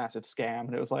like a massive scam.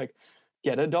 And it was like,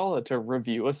 get $1 to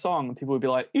review a song. And people would be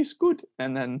like, it's good.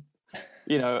 And then,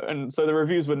 you know, and so the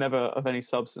reviews were never of any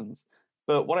substance.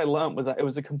 But what I learned was that it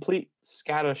was a complete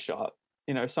scatter shot.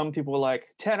 You know, some people were like,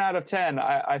 10 out of 10.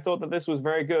 I thought that this was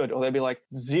very good. Or they'd be like,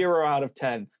 0 out of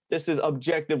 10. This is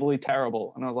objectively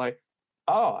terrible. And I was like,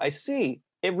 oh, I see.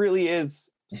 It really is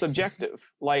subjective.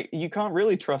 Like, you can't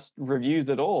really trust reviews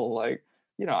at all. Like,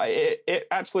 it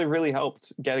actually really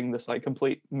helped getting this like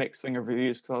complete mixed thing of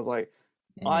reviews, because I was like,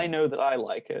 I know that I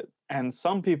like it, and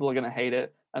some people are going to hate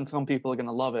it, and some people are going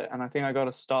to love it. And I think I got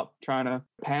to stop trying to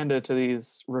pander to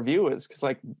these reviewers, because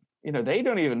like, they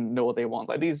don't even know what they want.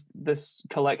 Like this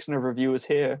collection of reviewers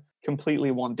here completely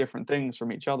want different things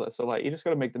from each other. So like, you just got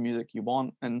to make the music you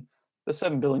want. And there's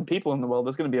 7 billion people in the world.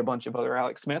 There's going to be a bunch of other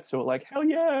Alex Smiths who are like, hell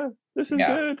yeah, this is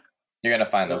good. You're going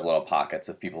to find those little pockets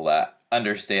of people that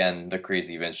understand the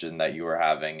crazy vision that you were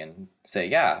having and say,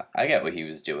 yeah, I get what he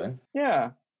was doing. Yeah,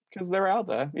 because they're out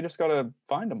there. You just got to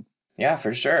find them. Yeah,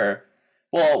 for sure.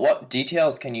 Well, what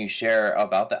details can you share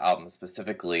about the album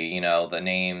specifically? The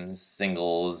names,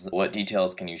 singles, what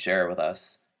details can you share with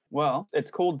us? Well,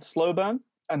 it's called Slow Burn,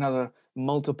 another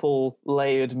multiple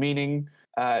layered meaning.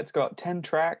 It's got 10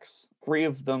 tracks, 3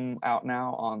 of them out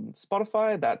now on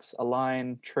Spotify. That's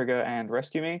Align, Trigger, and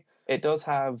Rescue Me. It does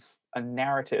have a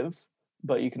narrative,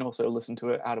 but you can also listen to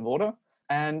it out of order.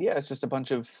 And yeah, it's just a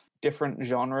bunch of different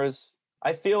genres.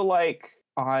 I feel like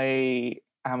I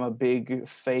am a big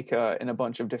faker in a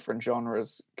bunch of different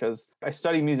genres, because I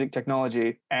study music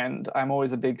technology, and I'm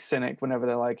always a big cynic whenever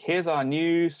they're like, here's our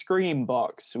new Scream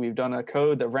box. We've done a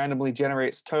code that randomly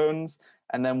generates tones,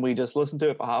 and then we just listen to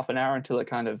it for half an hour until it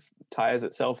kind of tires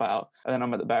itself out. And then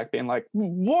I'm at the back being like,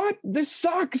 what? This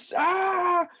sucks.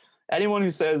 Ah! Anyone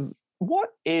who says,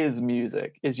 what is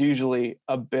music, is usually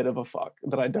a bit of a fuck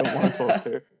that I don't want to talk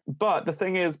to. But the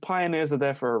thing is, pioneers are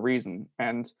there for a reason.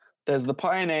 And there's the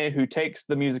pioneer who takes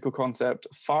the musical concept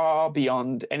far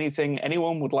beyond anything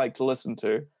anyone would like to listen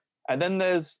to. And then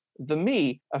there's the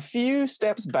me, a few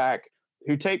steps back,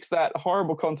 who takes that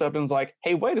horrible concept and is like,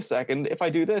 hey, wait a second, if I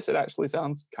do this, it actually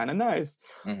sounds kind of nice.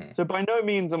 Mm-hmm. So by no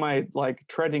means am I like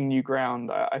treading new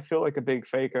ground. I feel like a big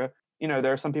faker.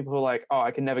 There are some people who are like, oh, I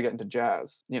can never get into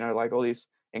jazz. Like all these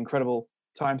incredible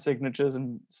time signatures,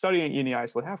 and studying at uni, I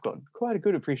actually have gotten quite a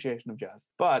good appreciation of jazz.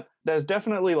 But there's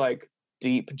definitely like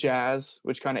deep jazz,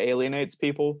 which kind of alienates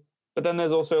people. But then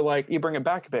there's also like, you bring it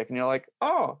back a bit and you're like,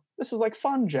 oh, this is like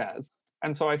fun jazz.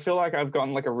 And so I feel like I've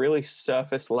gotten like a really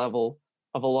surface level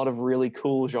of a lot of really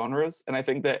cool genres. And I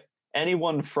think that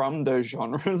anyone from those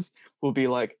genres will be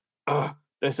like, oh,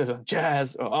 this isn't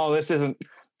jazz, or oh, this isn't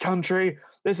country,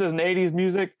 this isn't 80s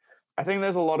music. I think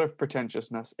there's a lot of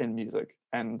pretentiousness in music,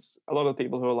 and a lot of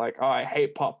people who are like, oh, I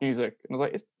hate pop music. And I was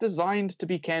like, it's designed to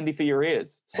be candy for your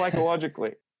ears,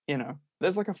 psychologically.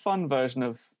 There's like a fun version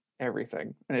of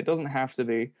everything, and it doesn't have to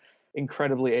be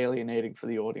incredibly alienating for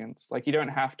the audience. Like, you don't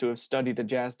have to have studied a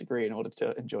jazz degree in order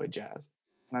to enjoy jazz.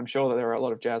 And I'm sure that there are a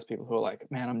lot of jazz people who are like,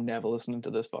 man, I'm never listening to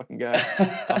this fucking guy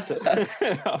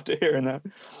after hearing that.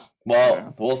 Well, yeah.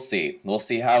 We'll see. We'll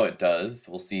see how it does.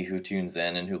 We'll see who tunes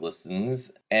in and who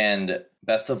listens. And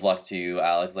best of luck to you,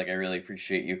 Alex. Like, I really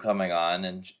appreciate you coming on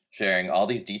and sharing all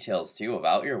these details, too,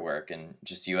 about your work and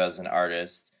just you as an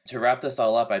artist. To wrap this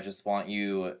all up, I just want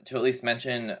you to at least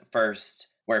mention first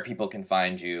where people can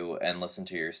find you and listen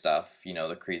to your stuff,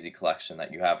 the crazy collection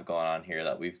that you have going on here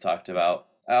that we've talked about.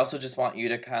 I also just want you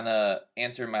to kind of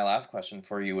answer my last question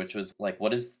for you, which was like,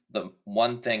 what is the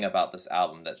one thing about this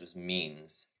album that just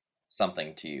means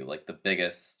something to you? Like the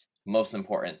biggest, most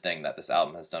important thing that this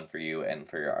album has done for you and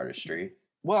for your artistry?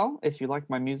 Well, if you like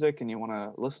my music and you want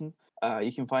to listen,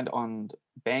 you can find it on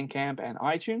Bandcamp and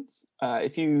iTunes.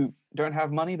 If you don't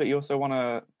have money, but you also want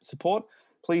to support,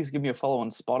 please give me a follow on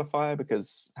Spotify,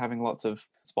 because having lots of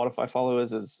Spotify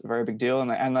followers is a very big deal.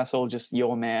 And that's all just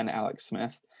your man, Alex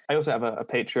Smith. I also have a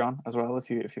Patreon as well, if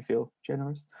you feel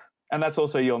generous. And that's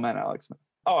also your man, Alex Smith.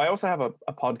 Oh, I also have a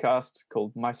podcast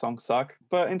called My Songs Suck.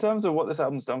 But in terms of what this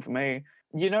album's done for me,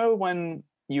 when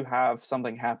you have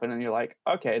something happen and you're like,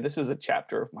 okay, this is a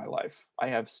chapter of my life. I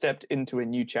have stepped into a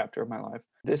new chapter of my life.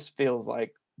 This feels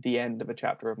like the end of a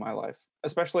chapter of my life,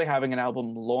 especially having an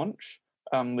album launch.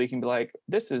 We can be like,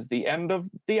 this is the end of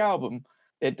the album.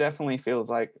 It definitely feels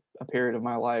like a period of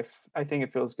my life. I think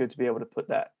it feels good to be able to put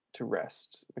that to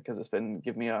rest, because it's been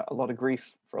giving me a lot of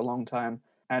grief for a long time,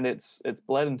 and it's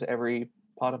bled into every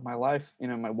part of my life.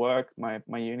 My work, my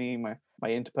uni, my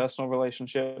interpersonal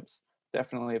relationships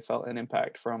definitely have felt an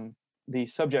impact from the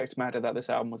subject matter that this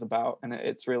album was about, and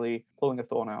it's really pulling a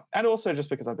thorn out. And also just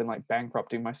because I've been like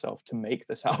bankrupting myself to make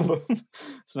this album.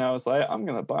 So now it's like, I'm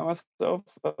gonna buy myself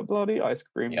a bloody ice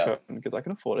cream cone because I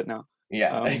can afford it now.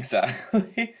 Yeah,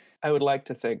 exactly. I would like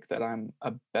to think that I'm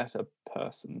a better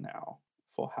person now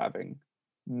for having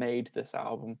made this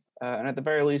album. And at the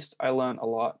very least, I learned a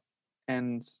lot,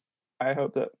 and I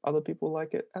hope that other people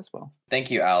like it as well.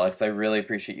 Thank you, Alex. I really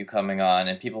appreciate you coming on,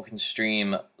 and people can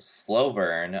stream Slow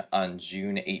Burn on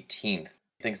June 18th.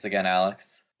 Thanks again,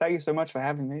 Alex. Thank you so much for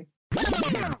having me.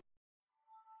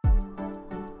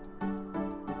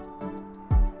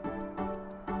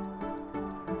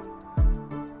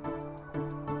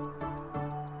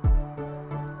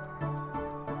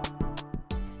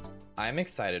 I'm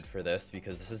excited for this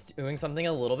because this is doing something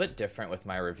a little bit different with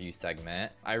my review segment.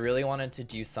 I really wanted to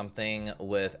do something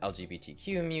with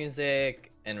LGBTQ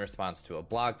music in response to a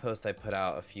blog post I put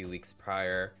out a few weeks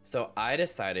prior. So I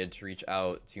decided to reach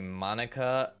out to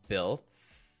Monica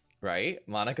Biltz, right?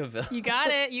 Monica Biltz. You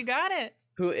got it. You got it.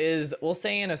 Who is, we'll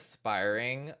say, an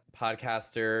aspiring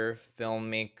podcaster,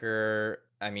 filmmaker.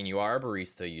 I mean, you are a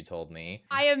barista, you told me.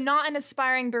 I am not an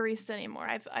aspiring barista anymore.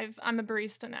 I'm a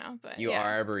barista now, but you yeah.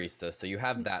 are a barista, so you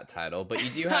have that title, but you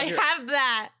do have I have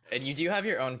that. And you do have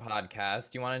your own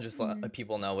podcast. Do you want to just let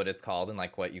people know what it's called and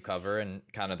like what you cover? And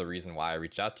kind of the reason why I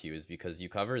reached out to you is because you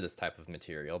cover this type of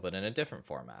material, but in a different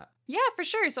format. Yeah, for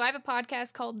sure. So I have a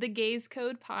podcast called The Gaze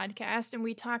Code Podcast, and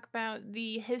we talk about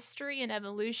the history and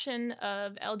evolution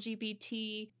of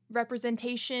LGBT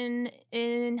representation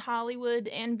in Hollywood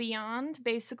and beyond.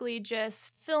 Basically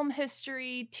just film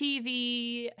history,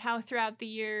 TV, how throughout the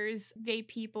years gay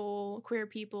people, queer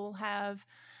people have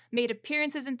made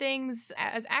appearances and things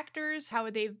as actors, how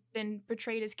they've been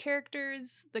portrayed as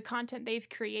characters, the content they've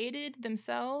created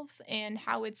themselves, and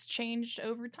how it's changed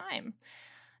over time.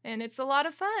 And it's a lot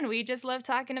of fun. We just love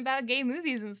talking about gay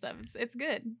movies and stuff. It's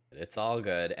good. It's all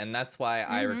good. And that's why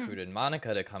I recruited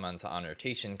Monica to come onto On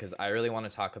Rotation, because I really want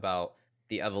to talk about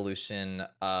the evolution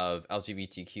of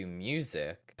LGBTQ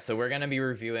music. So we're going to be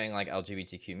reviewing like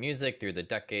LGBTQ music through the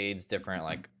decades, different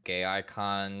like gay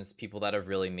icons, people that have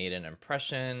really made an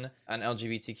impression on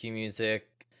LGBTQ music.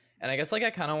 And I guess like I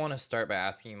kind of want to start by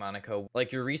asking you, Monica,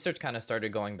 like your research kind of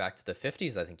started going back to the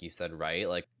 50s, I think you said, right?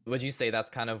 Like, would you say that's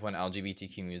kind of when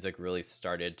LGBTQ music really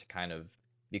started to kind of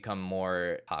become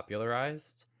more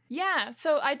popularized? Yeah,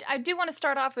 so I do want to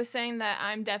start off with saying that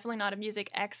I'm definitely not a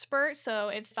music expert. So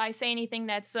if I say anything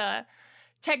that's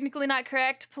technically not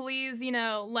correct, please,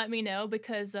 let me know,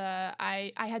 because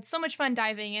I had so much fun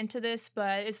diving into this,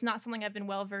 but it's not something I've been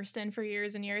well versed in for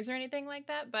years and years or anything like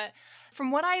that. But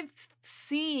from what I've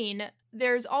seen,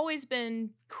 there's always been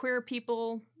queer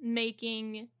people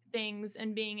making things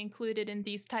and being included in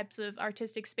these types of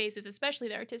artistic spaces, especially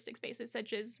the artistic spaces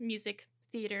such as music,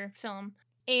 theater, film.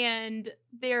 And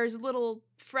there's little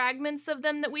fragments of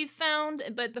them that we've found,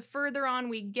 but the further on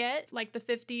we get, like the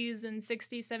 50s and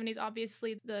 60s, 70s,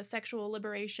 obviously the sexual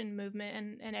liberation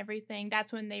movement and everything,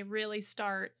 that's when they really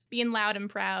start being loud and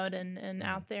proud and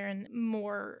out there and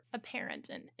more apparent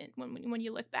and when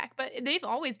you look back. But they've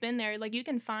always been there. Like you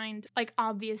can find like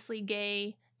obviously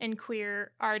gay and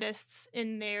queer artists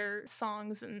in their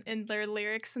songs and in their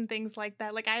lyrics and things like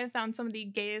that. Like I have found some of the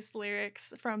gayest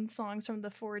lyrics from songs from the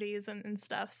 40s and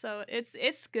stuff. So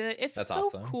it's good. That's so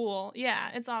awesome. Cool. Yeah,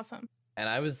 it's awesome. And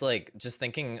I was like just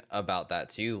thinking about that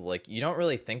too. Like you don't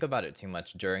really think about it too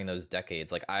much during those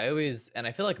decades. Like I always, and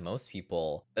I feel like most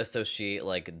people associate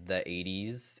like the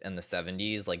 80s and the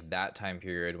 70s, like that time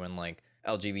period when like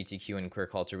LGBTQ and queer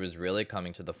culture was really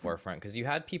coming to the forefront, because you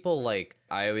had people like,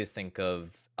 I always think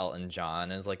of Elton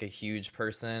John as like a huge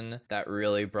person that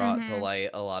really brought to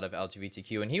light a lot of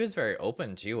LGBTQ, and he was very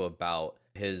open too about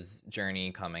his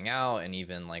journey coming out and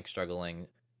even like struggling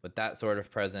with that sort of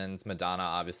presence. Madonna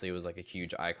obviously was like a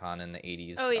huge icon in the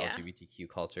 80s LGBTQ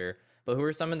culture. But who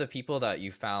are some of the people that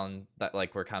you found that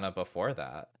like were kind of before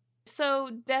that? So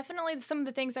definitely some of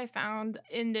the things I found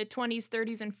in the 20s,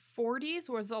 30s, and 40s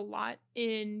was a lot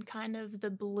in kind of the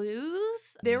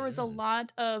blues. There was a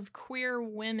lot of queer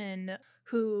women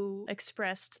who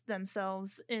expressed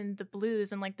themselves in the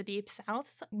blues and like the Deep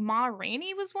South. Ma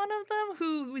Rainey was one of them,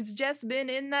 who's just been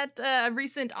in that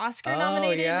recent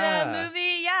Oscar-nominated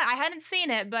movie. Yeah, I hadn't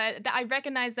seen it, but I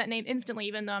recognized that name instantly,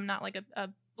 even though I'm not like a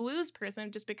blues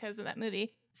person, just because of that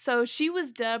movie. So she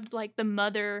was dubbed like the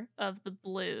mother of the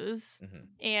blues.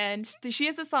 And she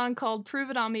has a song called Prove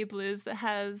It On Me Blues that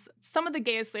has some of the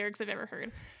gayest lyrics I've ever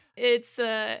heard. It's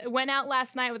went out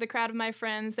last night with a crowd of my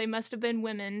friends. They must have been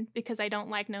women because I don't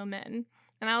like no men.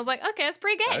 And I was like, okay, that's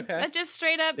pretty gay. Okay. That's just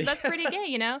straight up, that's pretty gay,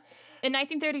 you know? In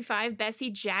 1935, Bessie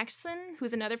Jackson,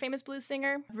 who's another famous blues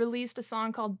singer, released a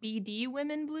song called BD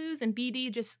Women Blues. And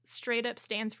BD just straight up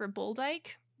stands for Bull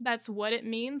Dyke. That's what it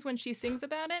means when she sings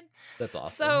about it. That's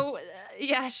awesome. So,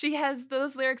 yeah, she has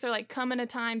those lyrics are like, come in a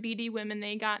time, BD women,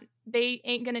 they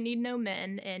ain't gonna need no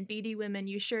men. And BD women,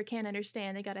 you sure can't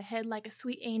understand. They got a head like a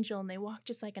sweet angel and they walk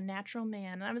just like a natural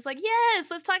man. And I was like,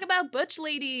 yes, let's talk about butch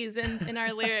ladies in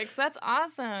our lyrics. That's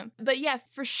awesome. But yeah,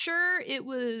 for sure, it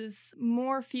was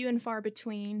more few and far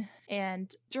between.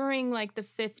 And during like the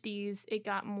 50s, it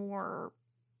got more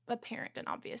apparent and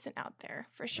obvious and out there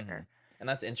for sure. And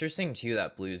that's interesting, too,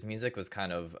 that blues music was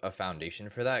kind of a foundation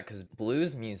for that, because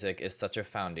blues music is such a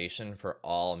foundation for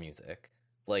all music.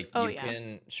 Like, you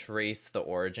can trace the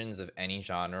origins of any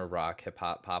genre, rock,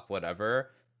 hip-hop, pop, whatever,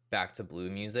 back to blue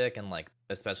music and like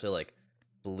especially like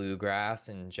bluegrass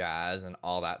and jazz and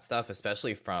all that stuff,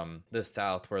 especially from the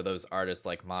South, where those artists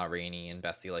like Ma Rainey and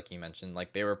Bessie, like you mentioned,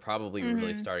 like they were probably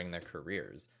really starting their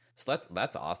careers. So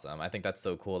that's awesome. I think that's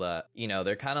so cool that, you know,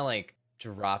 they're kind of like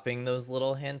dropping those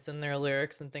little hints in their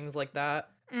lyrics and things like that.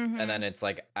 And then it's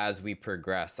like as we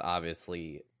progress,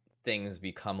 obviously things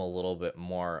become a little bit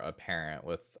more apparent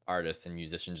with artists and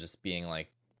musicians just being like,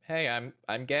 hey,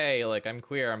 I'm gay, like I'm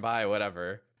queer, I'm bi,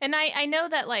 whatever. And I know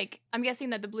that, like, I'm guessing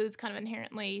that the blues kind of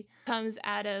inherently comes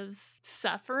out of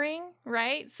suffering,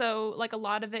 right? So, like, a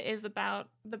lot of it is about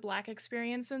the Black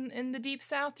experience in the Deep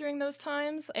South during those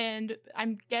times. And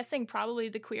I'm guessing probably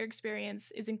the queer experience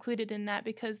is included in that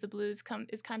because the blues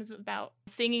is kind of about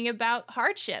singing about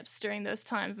hardships during those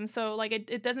times. And so, like,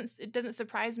 it doesn't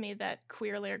surprise me that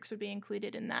queer lyrics would be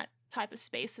included in that type of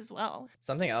space as well.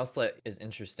 Something else that is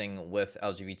interesting with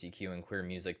LGBTQ and queer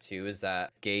music too is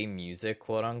that gay music,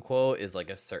 quote unquote, is like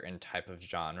a certain type of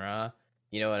genre.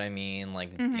 You know what I mean?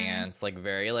 Like dance, like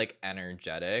very like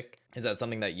energetic. Is that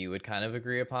something that you would kind of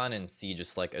agree upon and see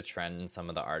just like a trend in some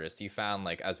of the artists you found,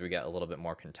 like as we get a little bit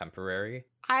more contemporary?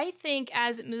 I think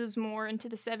as it moves more into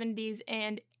the 70s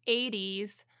and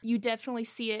 80s, you definitely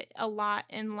see it a lot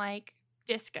in like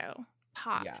disco,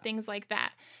 pop, things like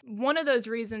that. One of those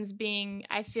reasons being,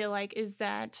 I feel like, is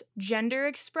that gender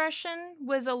expression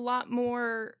was a lot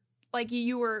more like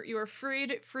you were freer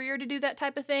to do that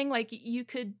type of thing. Like you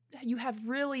have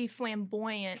really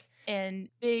flamboyant and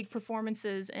big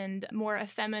performances and more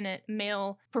effeminate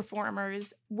male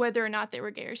performers, whether or not they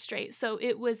were gay or straight. So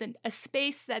it was a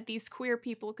space that these queer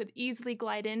people could easily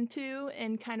glide into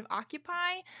and kind of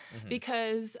occupy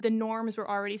because the norms were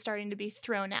already starting to be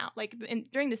thrown out. Like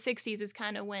during the 60s is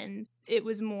kind of when it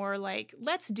was more like,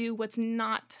 let's do what's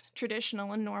not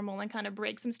traditional and normal and kind of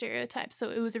break some stereotypes. So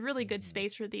it was a really good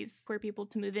space for these queer people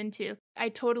to move into. I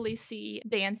totally see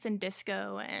dance and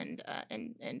disco and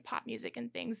pop music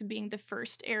and things being the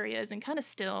first areas, and kind of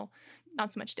still not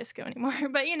so much disco anymore,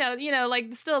 but you know,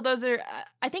 like still those are,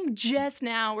 I think just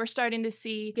now we're starting to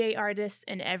see gay artists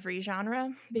in every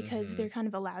genre because they're kind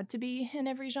of allowed to be in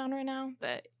every genre now.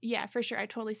 But yeah, for sure, I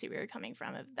totally see where you're coming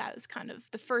from. That is kind of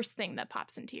the first thing that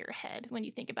pops into your head when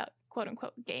you think about quote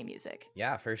unquote gay music.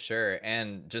 Yeah, for sure.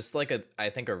 And just like I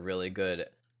think a really good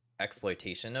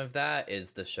exploitation of that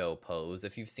is the show Pose,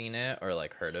 if you've seen it or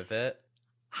like heard of it.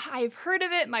 I've heard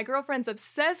of it. My girlfriend's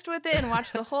obsessed with it and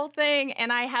watched the whole thing,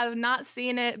 and I have not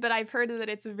seen it, but I've heard that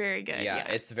it's very good. Yeah,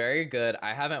 it's very good.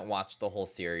 I haven't watched the whole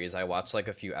series. I watched like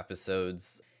a few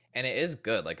episodes, and it is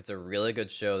good. Like it's a really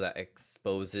good show that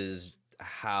exposes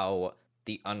how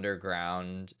the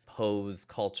underground pose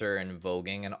culture and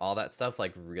voguing and all that stuff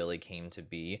like really came to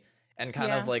be. And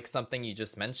kind of like something you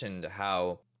just mentioned,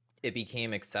 how it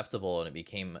became acceptable and it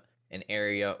became an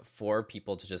area for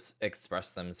people to just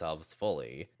express themselves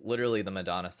fully. Literally, the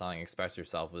Madonna song Express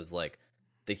Yourself was like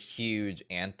the huge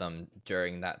anthem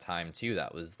during that time too.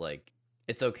 That was like,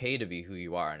 it's okay to be who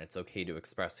you are and it's okay to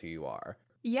express who you are.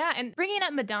 Yeah, and bringing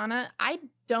up Madonna, I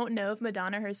don't know if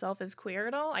Madonna herself is queer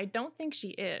at all. I don't think she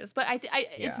is. But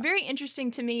it's very interesting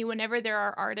to me whenever there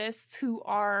are artists who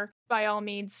are, by all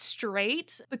means,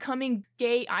 straight, becoming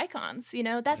gay icons. You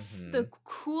know, that's the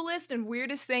coolest and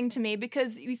weirdest thing to me,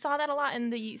 because we saw that a lot in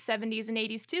the 70s and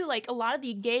 80s too. Like a lot of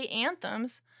the gay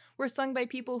anthems were sung by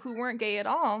people who weren't gay at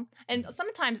all. And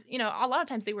sometimes, you know, a lot of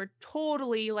times they were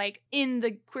totally like in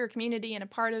the queer community and a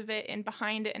part of it and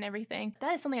behind it and everything.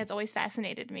 That is something that's always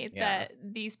fascinated me, that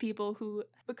these people who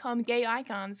become gay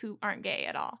icons who aren't gay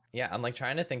at all. Yeah, I'm like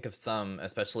trying to think of some,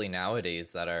 especially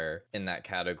nowadays, that are in that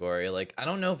category. Like, I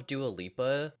don't know if Dua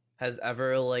Lipa has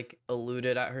ever like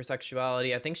alluded at her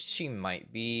sexuality. I think she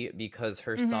might be, because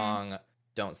her song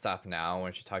Don't Stop Now,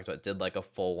 when she talked about, did like a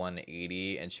full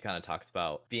 180, and she kind of talks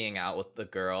about being out with the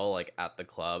girl like at the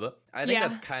club. I think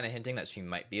that's kind of hinting that she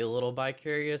might be a little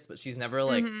bi-curious, but she's never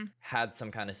like had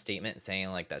some kind of statement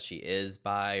saying like that she is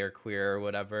bi or queer or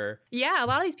whatever. Yeah, a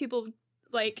lot of these people,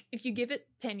 like if you give it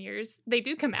 10 years, they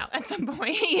do come out at some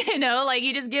point. You know, like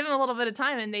you just give them a little bit of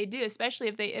time and they do, especially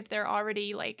if they're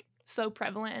already like so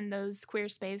prevalent in those queer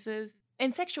spaces.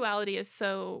 And sexuality is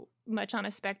so much on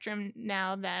a spectrum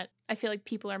now that I feel like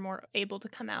people are more able to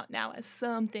come out now as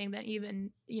something that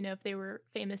even, you know, if they were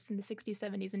famous in the 60s,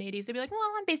 70s, and 80s, they'd be like, well,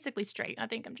 I'm basically straight. I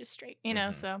think I'm just straight, you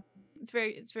know? So it's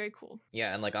very cool.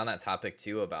 Yeah, and like on that topic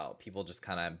too, about people just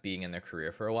kind of being in their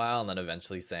career for a while and then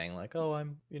eventually saying like, oh,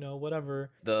 I'm, you know, whatever.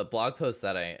 The blog post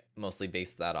that I mostly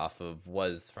based that off of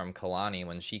was from Kalani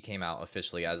when she came out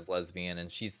officially as lesbian,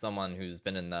 and she's someone who's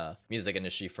been in the music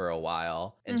industry for a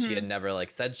while, and she had never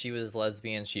like said she was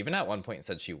lesbian. She even at one point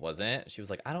said she wasn't. She was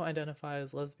like, I don't identify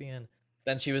as lesbian.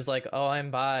 then she was like, "Oh,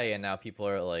 I'm bi," and now people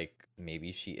are like,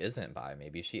 maybe she isn't bi,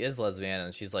 maybe she is lesbian,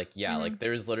 and she's like, "Yeah, like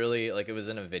there's literally like it was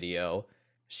in a video.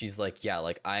 She's like, yeah,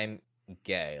 like I'm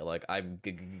gay, like I'm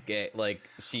gay, like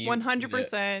she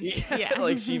 100%. Yeah,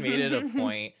 like she made it a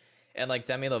point." And like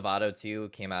Demi Lovato too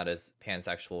came out as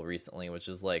pansexual recently, which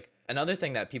is like another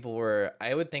thing that people were,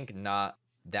 I would think, not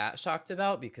that shocked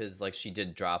about, because like she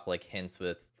did drop like hints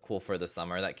with Cool for the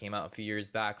Summer that came out a few years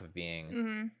back of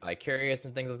being bi-curious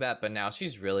and things like that. But now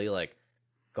she's really like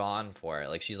gone for it.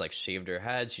 Like she's like shaved her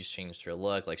head, she's changed her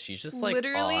look, like she's just like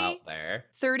Literally, all out there.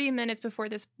 30 minutes before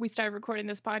we started recording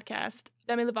this podcast,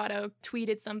 Demi Lovato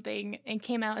tweeted something and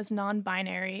came out as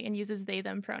non-binary and uses they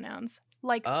them pronouns.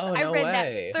 Like, I read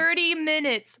that 30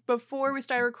 minutes before we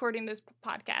started recording this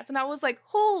podcast. And I was like,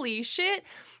 holy shit.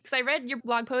 Because I read your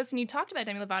blog post and you talked about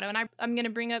Demi Lovato. And I'm going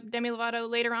to bring up Demi Lovato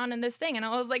later on in this thing. And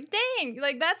I was like, dang,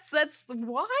 like that's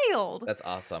wild. That's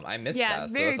awesome. I missed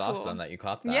that. So it's cool. Awesome that you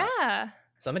caught that. Yeah.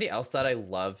 Somebody else that I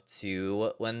loved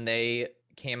too when they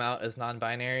came out as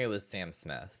non-binary was Sam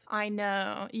Smith. I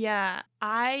know. Yeah.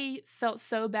 I felt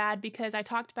so bad because I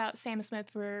talked about Sam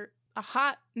Smith for a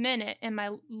hot minute in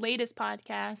my latest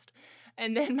podcast,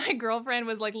 and then my girlfriend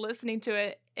was like listening to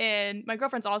it, and my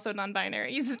girlfriend's also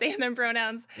non-binary, uses they them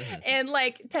pronouns, and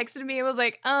like texted me and was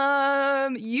like,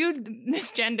 you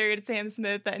misgendered Sam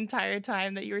Smith that entire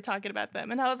time that you were talking about them.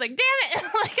 And I was like, damn it.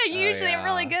 Like I usually am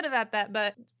really good about that,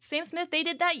 but Sam Smith, they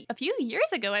did that a few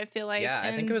years ago, I feel like. Yeah,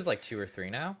 I think it was like 2 or 3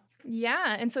 now.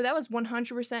 Yeah, and so that was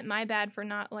 100% my bad for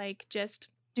not like just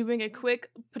doing a quick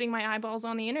putting my eyeballs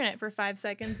on the internet for 5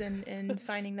 seconds and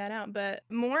finding that out. But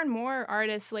more and more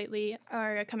artists lately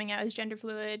are coming out as gender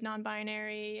fluid,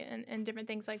 non-binary, and different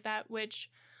things like that, which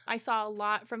I saw a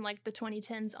lot from like the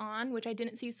 2010s on, which I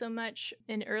didn't see so much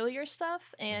in earlier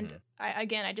stuff. And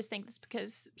I just think that's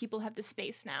because people have the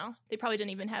space now. They probably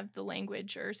didn't even have the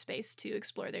language or space to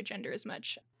explore their gender as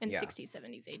much in the 60s,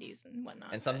 70s, 80s, and whatnot.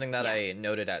 And something that I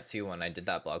noted at too when I did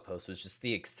that blog post was just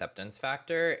the acceptance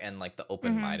factor and like the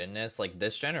open-mindedness. Like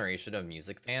this generation of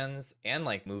music fans and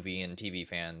like movie and TV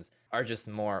fans are just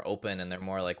more open, and they're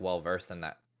more like well-versed in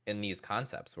that, in these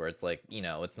concepts where it's like, you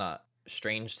know, it's not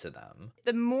strange to them.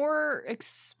 The more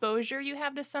exposure you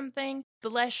have to something,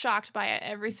 the less shocked by it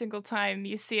every single time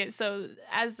you see it. So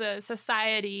as a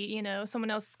society, you know, someone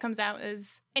else comes out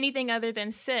as anything other than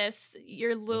cis,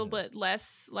 you're a little bit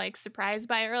less like surprised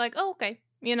by it, or like, oh, okay,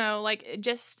 you know, like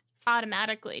just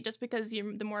automatically, just because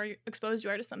the more exposed you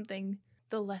are to something,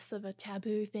 the less of a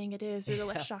taboo thing it is, or the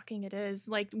less shocking it is.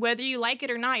 Like whether you like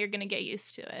it or not, you're gonna get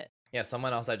used to it. Yeah,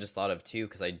 someone else I just thought of too,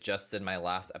 because I just did my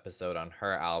last episode on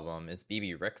her album, is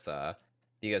Bibi Rixha,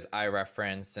 because I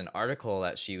referenced an article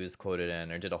that she was quoted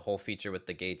in, or did a whole feature with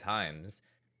the Gay Times,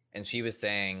 and she was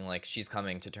saying like she's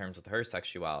coming to terms with her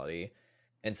sexuality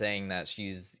and saying that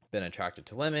she's been attracted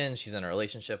to women, she's in a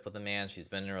relationship with a man, she's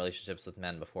been in relationships with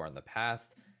men before in the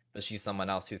past, but she's someone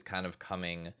else who's kind of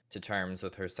coming to terms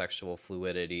with her sexual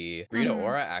fluidity. Rita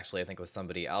Ora, actually, I think was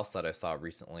somebody else that I saw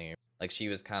recently. Like she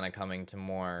was kind of coming to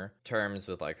more terms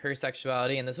with like her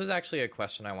sexuality. And this was actually a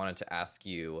question I wanted to ask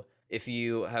you. If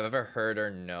you have ever heard or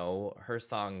know her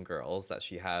song Girls that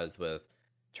she has with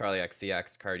Charlie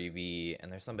XCX, Cardi B,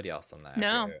 and there's somebody else on that.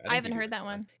 No, I haven't heard that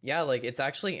one. Yeah, like it's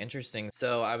actually interesting.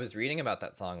 So I was reading about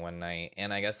that song one night,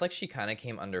 and I guess like she kind of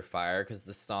came under fire because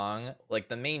the song, like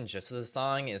the main gist of the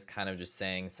song is kind of just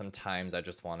saying sometimes I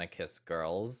just want to kiss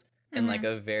girls. In like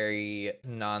a very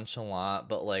nonchalant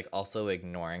but like also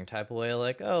ignoring type of way,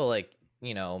 like, oh, like,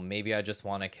 you know, maybe I just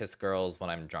want to kiss girls when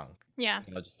I'm drunk. Yeah.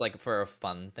 You know, just like for a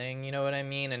fun thing, you know what I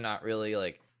mean? And not really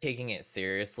like taking it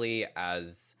seriously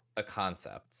as a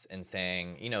concept and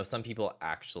saying, you know, some people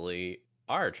actually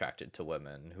are attracted to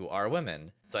women who are women.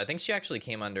 So I think she actually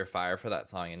came under fire for that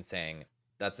song and saying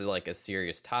that's like a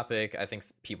serious topic. I think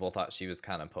people thought she was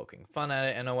kind of poking fun at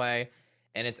it in a way.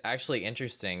 And it's actually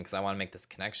interesting because I want to make this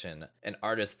connection. An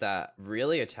artist that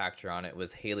really attacked her on it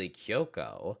was Hayley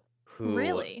Kiyoko,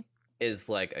 who is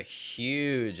like a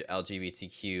huge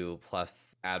LGBTQ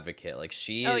plus advocate. Like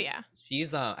she's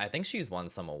I think she's won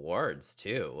some awards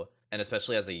too. And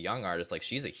especially as a young artist, like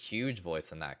she's a huge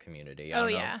voice in that community.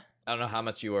 I don't know how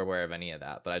much you were aware of any of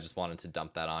that, but I just wanted to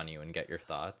dump that on you and get your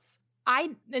thoughts.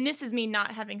 And this is me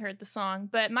not having heard the song,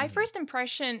 but my first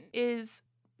impression is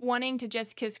wanting to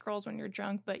just kiss girls when you're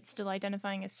drunk but still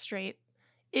identifying as straight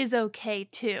is okay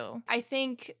too. I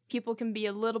think people can be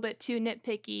a little bit too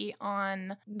nitpicky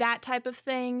on that type of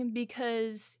thing,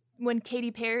 because when Katy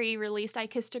Perry released I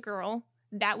Kissed a Girl,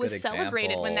 that was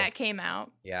celebrated when that came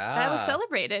out. Yeah. That was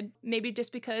celebrated, maybe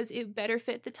just because it better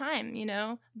fit the time, you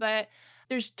know? But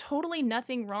there's totally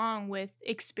nothing wrong with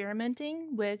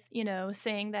experimenting with, you know,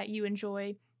 saying that you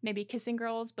enjoy maybe kissing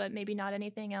girls, but maybe not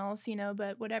anything else,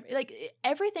 but whatever. Like,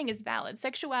 everything is valid.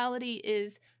 Sexuality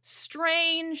is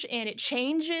strange and it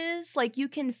changes. Like, you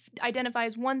can identify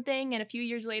as one thing and a few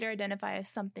years later identify as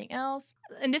something else.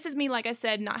 And this is me, like I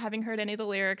said, not having heard any of the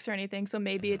lyrics or anything, so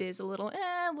maybe it is a little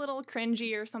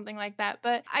cringy or something like that.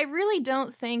 But I really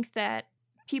don't think that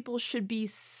people should be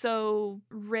so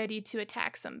ready to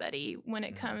attack somebody when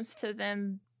it comes to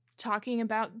them talking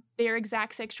about their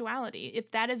exact sexuality. If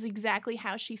that is exactly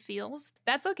how she feels,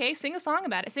 that's okay. Sing a song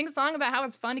about it. Sing a song about how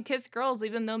it's fun to kiss girls,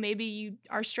 even though maybe you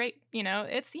are straight,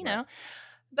 it's, know.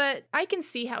 But I can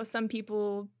see how some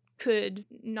people could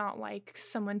not like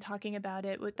someone talking about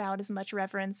it without as much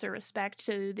reverence or respect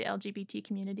to the LGBT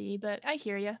community, but I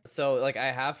hear you. So, like,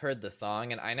 I have heard the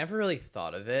song, and I never really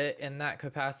thought of it in that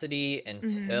capacity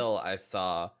until I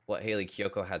saw what Hayley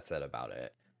Kiyoko had said about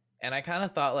it. And I kind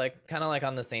of thought, like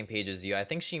on the same page as you. I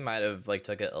think she might have, like,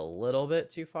 took it a little bit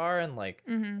too far and, like,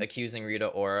 accusing Rita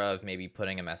Ora of maybe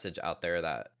putting a message out there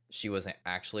that she wasn't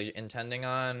actually intending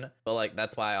on. But, like,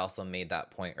 that's why I also made that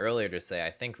point earlier to say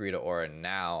I think Rita Ora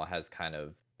now has kind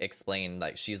of explained,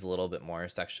 like, she's a little bit more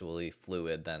sexually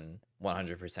fluid than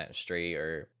 100% straight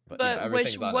or... But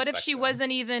what if she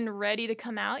wasn't even ready to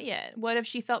come out yet? What if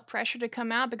she felt pressure to come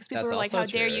out because people were like, how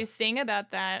dare you sing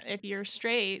about that if you're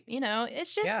straight?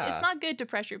 It's just, it's not good to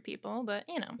pressure people, but,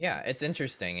 Yeah, it's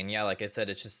interesting. And yeah, like I said,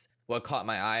 it's just what caught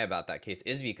my eye about that case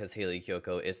is because Hayley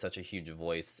Kiyoko is such a huge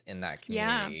voice in that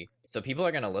community. Yeah. So people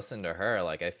are going to listen to her.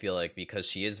 Like, I feel like because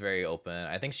she is very open.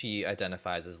 I think she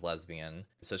identifies as lesbian.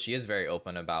 So she is very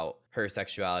open about her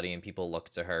sexuality and people look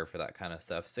to her for that kind of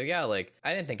stuff. So yeah, like,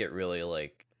 I didn't think it really,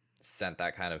 like, sent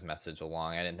that kind of message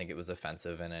along. I didn't think it was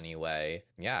offensive in any way.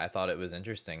 Yeah, I thought it was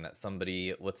interesting that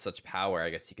somebody with such power, I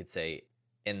guess you could say,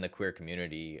 in the queer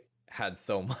community had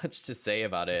so much to say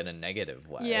about it in a negative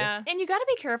way. Yeah. And you got to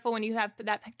be careful when you have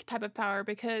that type of power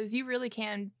because you really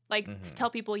can tell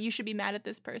people you should be mad at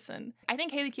this person. I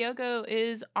think Hayley Kiyoko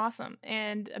is awesome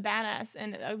and a badass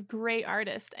and a great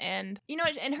artist. And,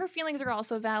 and her feelings are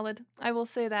also valid. I will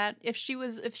say that. If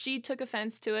she took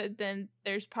offense to it, then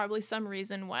there's probably some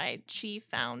reason why she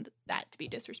found that to be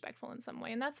disrespectful in some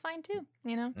way. And that's fine too,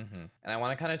 And I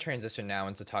want to kind of transition now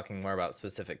into talking more about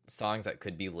specific songs that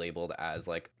could be labeled as,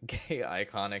 like, gay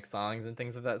iconic songs and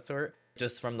things of that sort.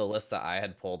 Just from the list that I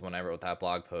had pulled when I wrote that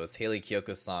blog post, Hayley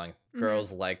Kiyoko's song,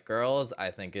 Girls Like Girls,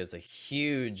 I think is a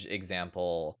huge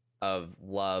example of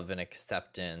love and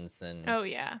acceptance. And oh,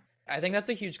 yeah. I think that's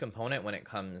a huge component when it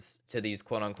comes to these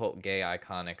quote unquote gay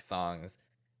iconic songs,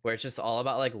 where it's just all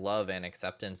about, like, love and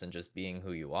acceptance and just being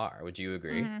who you are. Would you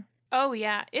agree? Oh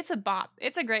yeah, it's a bop.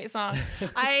 It's a great song.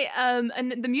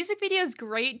 And the music video is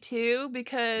great too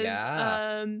because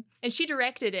and she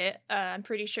directed it. I'm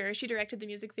pretty sure she directed the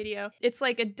music video. It's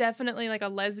like definitely like a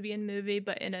lesbian movie,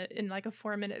 but in like a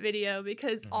 4-minute video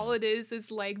because all it is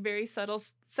like very subtle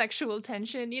sexual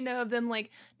tension, of them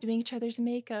like doing each other's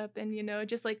makeup and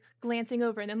just like glancing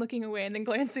over and then looking away and then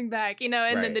glancing back, and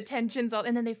then the tensions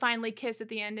and then they finally kiss at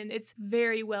the end and it's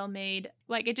very well made.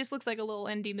 Like it just looks like a little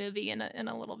indie movie in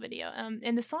a little video.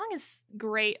 And the song is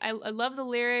great. I love the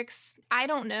lyrics. I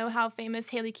don't know how famous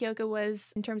Hayley Kiyoko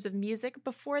was in terms of music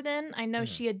before then. I know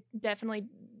she had definitely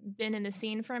been in the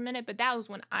scene for a minute, but that was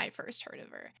when I first heard of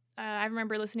her. I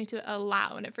remember listening to it a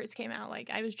lot when it first came out. Like,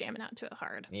 I was jamming out to it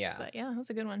hard. Yeah. But yeah, that was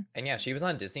a good one. And yeah, she was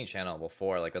on Disney Channel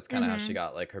before. Like, that's kind of how she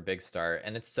got, like, her big start.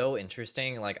 And it's so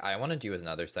interesting. Like, I want to do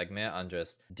another segment on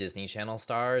just Disney Channel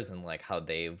stars and, like, how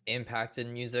they've impacted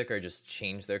music or just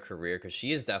changed their career. Because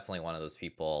she is definitely one of those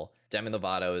people. Demi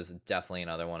Lovato is definitely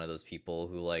another one of those people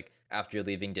who, like, after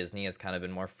leaving Disney has kind of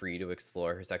been more free to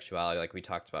explore her sexuality. Like, we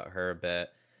talked about her a bit.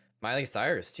 Miley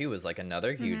Cyrus, too, was, like,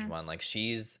 another huge one. Like,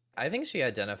 I think she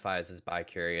identifies as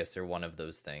bi-curious or one of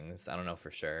those things. I don't know for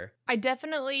sure. I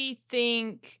definitely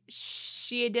think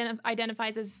she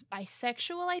identifies as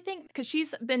bisexual, I think, because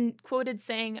she's been quoted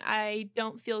saying, I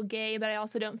don't feel gay, but I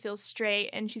also don't feel straight.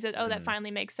 And she said, oh, that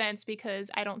finally makes sense because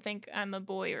I don't think I'm a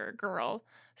boy or a girl.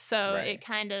 So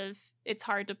it's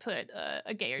hard to put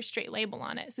a gay or straight label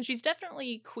on it. So she's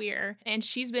definitely queer and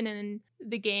she's been in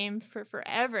the game for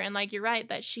forever. And like, you're right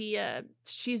that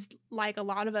she's like a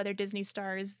lot of other Disney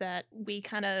stars that we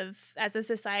kind of, as a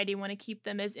society, want to keep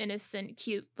them as innocent,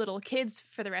 cute little kids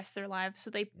for the rest of their lives. So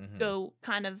they go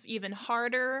kind of even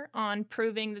harder on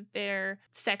proving that they're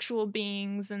sexual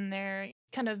beings and they're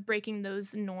kind of breaking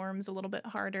those norms a little bit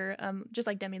harder, just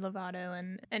like Demi Lovato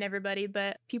and everybody.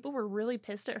 But people were really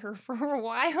pissed at her for a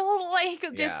while, like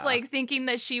just like thinking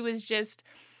that she was just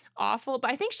awful, but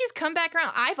I think she's come back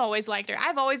around. I've always liked her.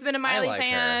 I've always been a Miley like her.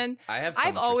 fan.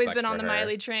 I've always respect been for on the her.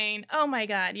 Miley train. Oh my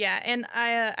god, yeah. And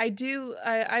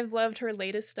I've loved her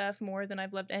latest stuff more than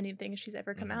I've loved anything she's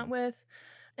ever come out with.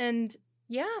 And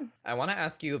yeah. I want to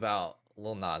ask you about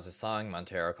Lil Nas' song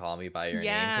Montero Call Me by Your Name,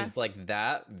 Yeah. because like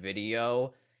that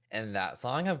video and that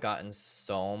song have gotten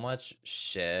so much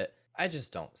shit. I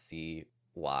just don't see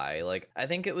why. Like, I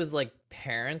think it was like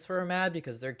parents were mad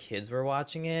because their kids were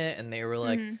watching it and they were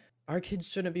like, our kids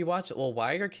shouldn't be watching. Well,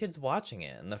 why are kids watching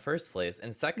it in the first place?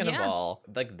 And second of Yeah. all,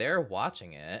 like they're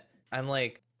watching it. I'm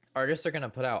like, artists are gonna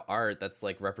put out art that's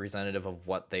like representative of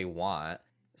what they want.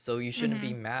 So you shouldn't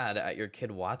be mad at your kid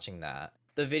watching that.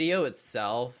 The video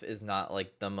itself is not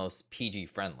like the most PG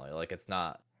friendly. Like it's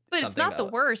not. But it's not the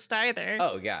worst either.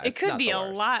 Oh yeah, it it's could not be the a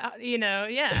worst. lot, you know.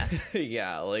 Yeah.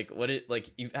 Yeah, like what it like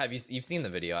you've seen the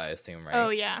video, I assume, right? Oh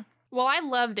yeah. Well, I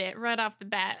loved it right off the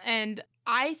bat, and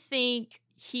I think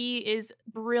he is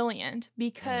brilliant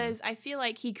because I feel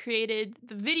like he created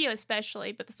the video,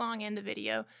 especially, but the song and the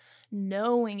video,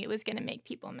 knowing it was going to make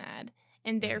people mad,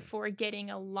 and therefore getting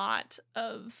a lot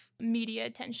of media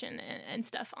attention and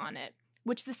stuff on it.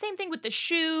 Which is the same thing with the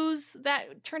shoes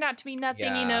that turned out to be nothing,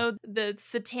 you Yeah. know, the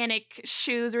satanic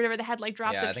shoes or whatever that had like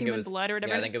drops Yeah, I of think it human was blood or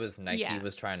whatever. Yeah, I think it was Nike Yeah.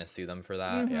 was trying to sue them for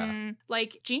that. Yeah. Mhm.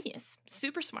 Like genius,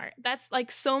 super smart. That's like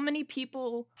so many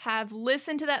people have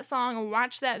listened to that song and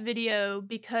watched that video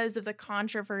because of the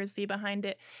controversy behind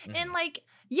it. And like,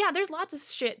 yeah, there's lots of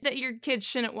shit that your kids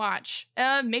shouldn't watch.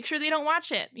 Make sure they don't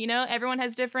watch it. You know, everyone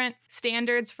has different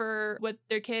standards for what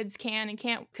their kids can and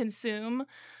can't consume.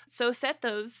 So set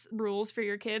those rules for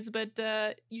your kids, but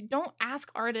you don't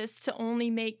ask artists to only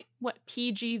make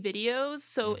PG videos.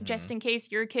 So just in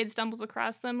case your kid stumbles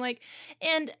across them, like,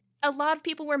 and a lot of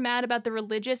people were mad about the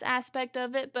religious aspect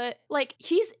of it, but like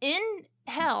he's in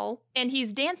hell and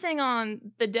he's dancing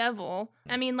on the devil.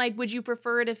 I mean, like, would you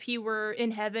prefer it if he were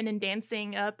in heaven and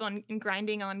dancing up on and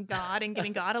grinding on God and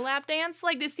giving God a lap dance?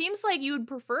 Like, this seems like you would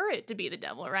prefer it to be the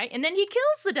devil, right? And then he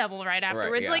kills the devil right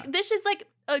afterwards. yeah. Like, this is like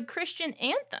a Christian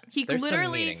anthem. He There's some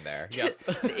literally meaning there. Yep.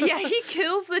 yeah, he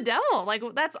kills the devil. Like,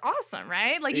 that's awesome,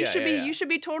 right? Like, you Yeah, should yeah, be yeah. you should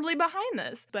be totally behind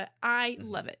this. But I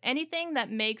love it. Anything that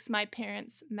makes my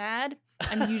parents mad,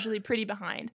 I'm usually pretty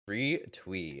behind.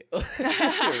 Retweet.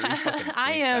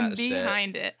 I am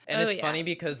behind it. And Oh, it's yeah. funny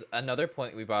because another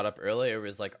point we brought up earlier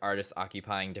was like artists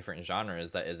occupying different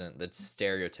genres that isn't the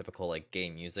stereotypical like gay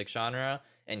music genre.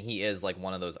 And he is like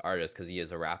one of those artists because he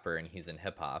is a rapper and he's in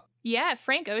hip hop. Yeah,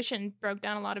 Frank Ocean broke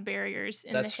down a lot of barriers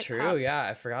in That's the true. hip-hop. Yeah,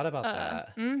 I forgot about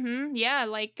that. Yeah,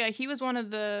 like he was one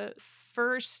of the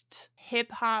first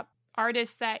hip hop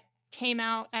artists that came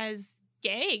out as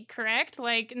gay, correct?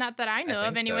 Like, not that I know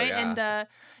of think so, anyway. yeah. And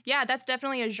yeah, that's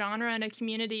definitely a genre and a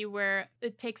community where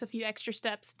it takes a few extra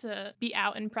steps to be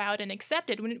out and proud and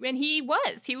accepted. When he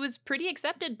was pretty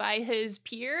accepted by his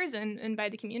peers and by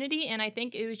the community. And I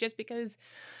think it was just because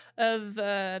of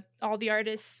all the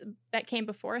artists that came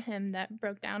before him that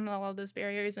broke down all of those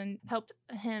barriers and helped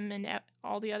him and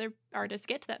all the other artists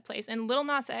get to that place. And Lil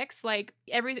Nas X, like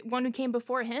everyone who came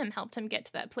before him helped him get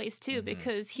to that place too,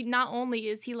 because he not only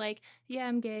is he like, yeah,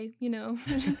 I'm gay, you know,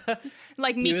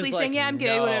 like He meekly was saying, like, yeah, I'm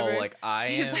gay, no, whatever. like I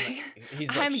He's am. like, He's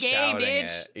like I'm gay, shouting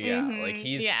bitch. it. Yeah, like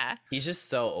Yeah. he's just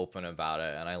so open about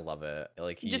it, and I love it.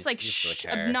 Like he's just like just really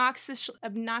care.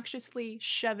 obnoxiously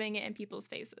shoving it in people's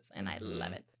faces, and I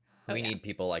love it. Oh, We yeah. need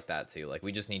people like that too. Like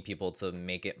we just need people to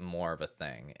make it more of a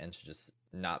thing and to just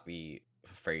not be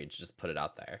afraid to just put it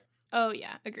out there. Oh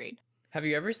yeah, agreed. Have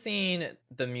you ever seen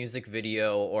the music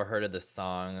video or heard of the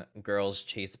song Girls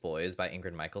Chase Boys by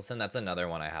Ingrid Michaelson? That's another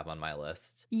one I have on my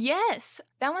list. Yes,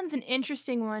 that one's an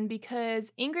interesting one because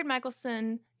Ingrid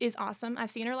Michaelson is awesome. I've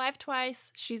seen her live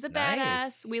twice. She's a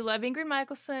Nice. badass. We love Ingrid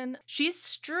Michaelson. She's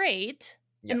straight.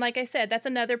 And like I Yes. said, that's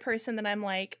another person that I'm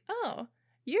like, oh,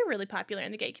 you're really popular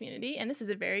in the gay community. And this is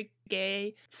a very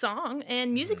gay song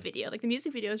and music video. Like the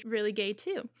music video is really gay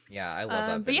too. Yeah, I love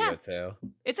that but video yeah. too.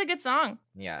 It's a good song.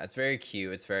 Yeah, it's very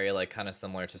cute. It's very like kind of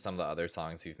similar to some of the other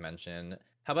songs you've mentioned.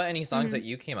 How about any songs Mhm. that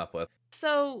you came up with?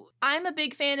 So I'm a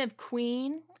big fan of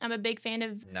Queen. I'm a big fan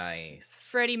of Nice.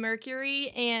 Freddie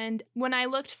Mercury. And when I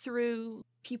looked through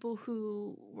people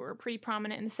who were pretty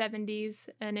prominent in the 70s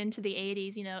and into the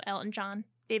 80s, you know, Elton John,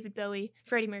 David Bowie,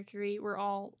 Freddie Mercury were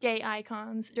all gay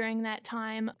icons during that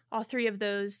time. All three of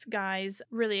those guys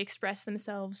really expressed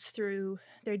themselves through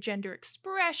their gender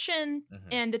expression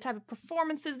and the type of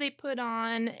performances they put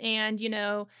on. And, you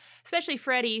know, especially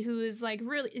Freddie, who is like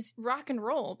really is rock and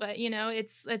roll, but you know,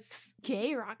 it's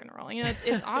gay rock and roll. You know,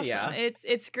 it's awesome. Yeah.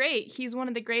 It's great. He's one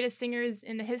of the greatest singers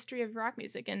in the history of rock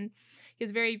music. And He has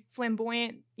very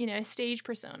flamboyant, stage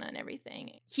persona and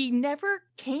everything. He never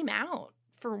came out,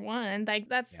 for one. Like,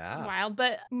 that's wild.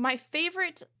 But my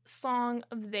favorite song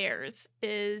of theirs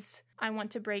is I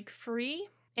Want to Break Free.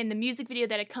 And the music video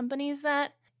that accompanies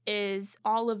that is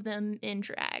all of them in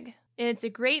drag. It's a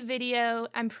great video.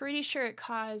 I'm pretty sure it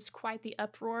caused quite the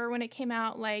uproar when it came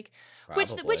out, like,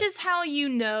 which is how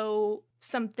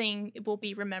something will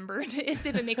be remembered, is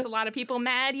if it makes a lot of people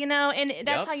mad, and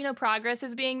that's how progress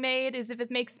is being made, is if it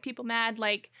makes people mad,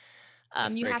 like,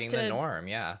 it's you breaking have to the norm,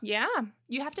 yeah,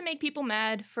 you have to make people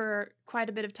mad for quite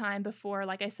a bit of time before,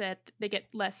 like I said, they get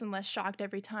less and less shocked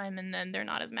every time, and then they're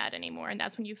not as mad anymore, and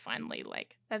that's when you finally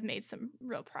have made some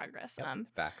real progress.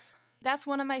 Facts. That's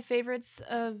one of my favorites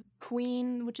of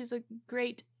Queen, which is a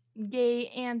great gay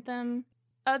anthem.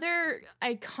 Other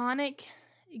iconic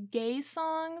gay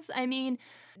songs, I mean,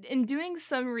 in doing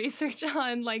some research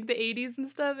on the 80s and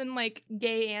stuff and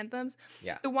gay anthems,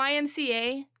 the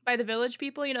YMCA by the Village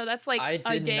People, that's a gay song.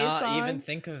 I did not even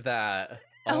think of that.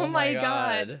 Oh my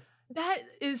God. That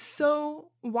is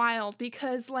so wild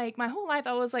because my whole life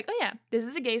I was like, oh yeah, this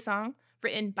is a gay song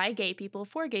written by gay people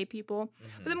for gay people.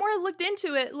 Mm-hmm. But the more I looked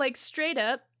into it, straight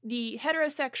up, the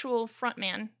heterosexual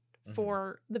frontman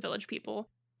for the Village People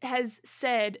has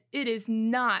said it is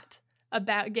not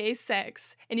about gay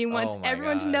sex, and he wants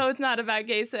everyone to know it's not about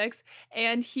gay sex,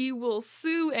 and he will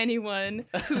sue anyone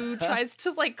who tries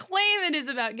to claim it is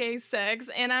about gay sex.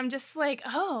 And I'm just like,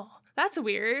 oh, that's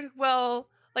weird. Well,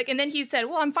 and then he said,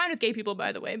 well, I'm fine with gay people,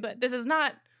 by the way, but this is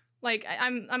not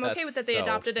I'm okay with that they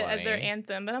adopted it as their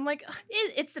anthem, but I'm like,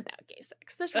 it's about gay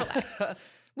sex. Just relax.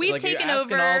 We've taken you're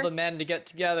asking over all the men to get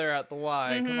together at the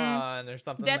Y. Mm-hmm. Come on, there's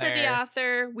something Death there. of the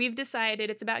author. We've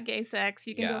decided it's about gay sex.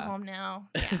 You can go home now.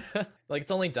 Yeah. It's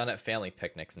only done at family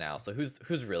picnics now, so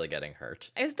who's really getting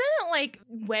hurt? It's done at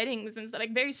weddings and stuff,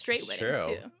 very straight weddings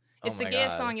too. It's the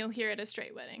gayest song you'll hear at a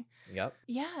straight wedding. Yep.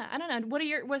 Yeah, I don't know.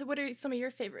 What are some of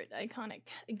your favorite iconic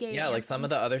gay anthems? Some of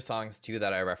the other songs too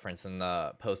that I referenced in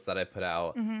the post that I put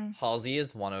out. Mm-hmm. Halsey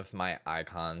is one of my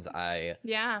icons. I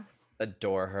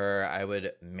adore her. I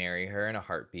would marry her in a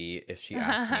heartbeat if she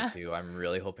asked me to. I'm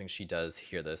really hoping she does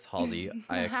hear this. Halsey,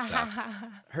 I accept.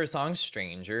 Her song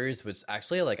Strangers, which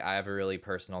actually I have a really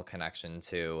personal connection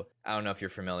to. I don't know if you're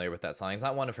familiar with that song. It's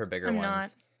not one of her bigger ones.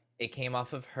 Not. It came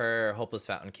off of her Hopeless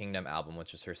Fountain Kingdom album,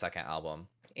 which was her second album.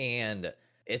 And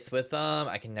it's with,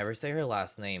 I can never say her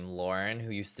last name, Lauren,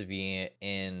 who used to be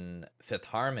in Fifth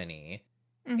Harmony.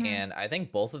 Mm-hmm. And I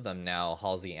think both of them now,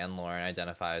 Halsey and Lauren,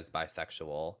 identify as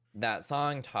bisexual. That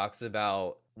song talks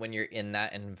about when you're in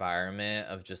that environment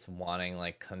of just wanting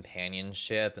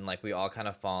companionship, and we all kind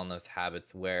of fall in those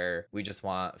habits where we just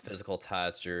want physical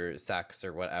touch or sex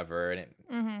or whatever, and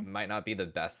it might not be the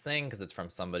best thing because it's from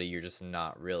somebody you're just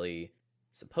not really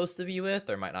supposed to be with,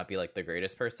 or might not be the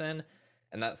greatest person.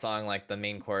 And that song, the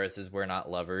main chorus is, we're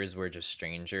not lovers, we're just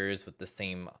strangers with the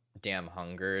same damn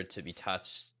hunger to be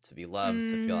touched, to be loved,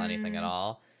 to feel anything at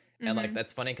all. And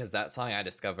that's funny because that song I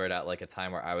discovered at a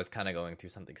time where I was kind of going through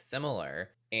something similar.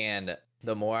 And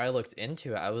the more I looked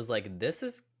into it, I was like, this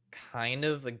is kind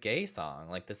of a gay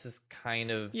song. This is kind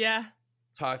of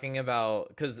talking about,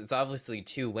 because it's obviously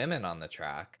two women on the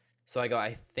track. So I go,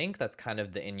 I think that's kind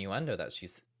of the innuendo that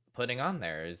she's putting on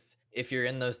there, is if you're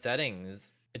in those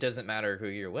settings, it doesn't matter who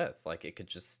you're with. It could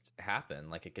just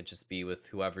happen. It could just be with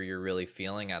whoever you're really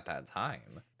feeling at that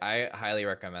time. I highly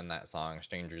recommend that song,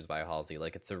 Strangers by Halsey.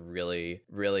 It's a really,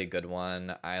 really good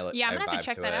one. I'm gonna have to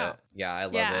check that out. Yeah, I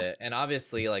love it. And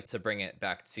obviously, to bring it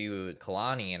back to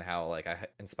Kalani and how, I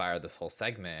inspired this whole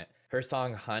segment, her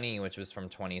song Honey, which was from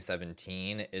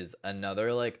 2017, is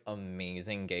another,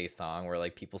 amazing gay song where,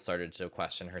 people started to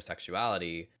question her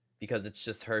sexuality. Because it's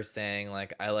just her saying,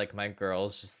 I like my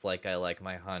girls just like I like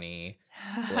my honey.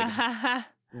 So,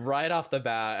 right off the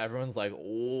bat, everyone's like,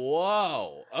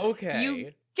 whoa, okay.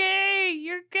 You're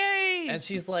gay. And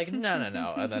she's like,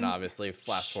 no. And then obviously,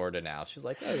 flash forward to now. She's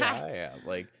like, oh, yeah, I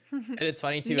am. And it's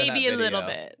funny, too, maybe in that a little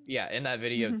bit. Yeah, in that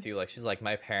video, too, she's like,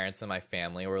 my parents and my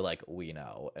family were like, we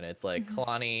know. And it's like,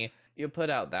 Kalani, you put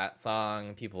out that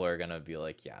song, people are gonna be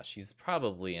like, yeah, she's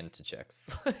probably into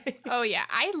chicks. Oh yeah,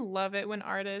 I love it when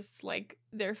artists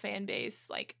their fan base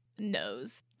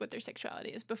knows what their sexuality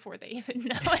is before they even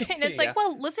know it. And it's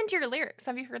well, listen to your lyrics.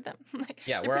 Have you heard them?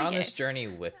 Yeah, we're on this journey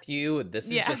with you.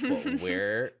 This is just what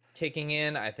we're taking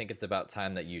in. I think it's about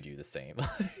time that you do the same.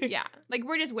 Yeah,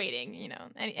 we're just waiting,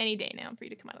 any day now for you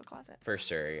to come out of the closet. For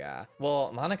sure, yeah.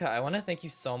 Well, Monica, I want to thank you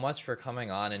so much for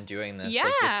coming on and doing this. Yeah.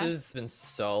 This has been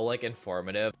so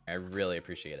informative. I really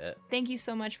appreciate it. Thank you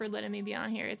so much for letting me be on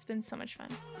here. It's been so much fun.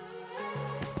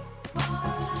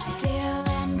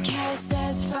 Stealing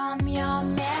kisses from your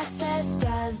missus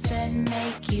doesn't make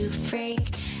you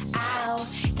freak out.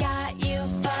 Got you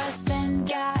fussed and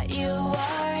got you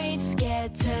worried,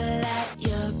 scared to let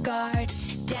your guard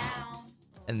down.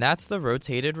 And that's the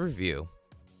Rotated Review.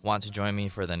 Want to join me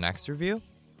for the next review?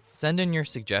 Send in your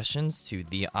suggestions to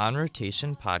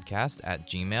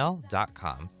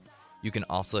theonrotationpodcast@gmail.com. You can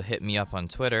also hit me up on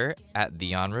Twitter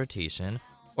 @theonrotation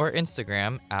or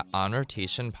Instagram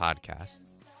 @onrotationpodcast.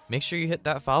 Make sure you hit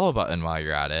that follow button while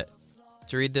you're at it.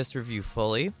 To read this review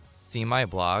fully, see my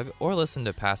blog, or listen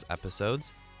to past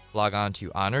episodes, log on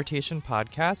to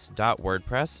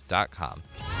onrotationpodcast.wordpress.com.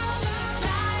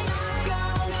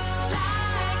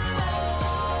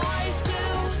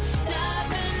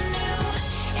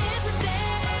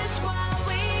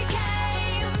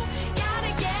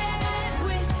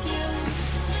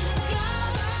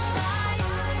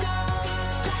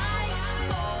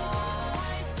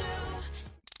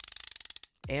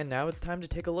 And now it's time to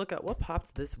take a look at what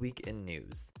popped this week in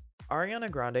news. Ariana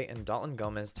Grande and Dalton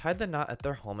Gomez tied the knot at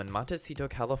their home in Montecito,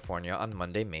 California on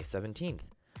Monday, May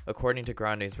 17th. According to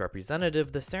Grande's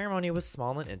representative, the ceremony was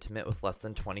small and intimate with less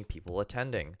than 20 people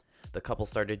attending. The couple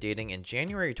started dating in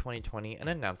January 2020 and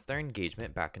announced their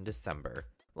engagement back in December.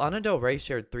 Lana Del Rey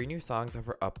shared 3 new songs of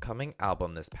her upcoming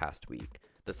album this past week.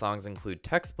 The songs include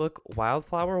Textbook,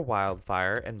 Wildflower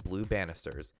Wildfire, and Blue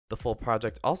Banisters. The full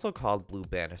project, also called Blue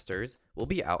Banisters, will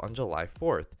be out on July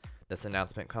 4th. This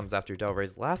announcement comes after Del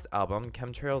Rey's last album,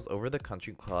 Chemtrails Over the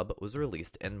Country Club, was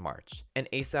released in March. And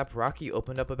A$AP Rocky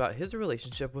opened up about his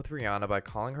relationship with Rihanna by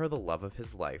calling her the love of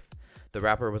his life. The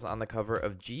rapper was on the cover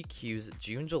of GQ's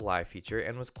June-July feature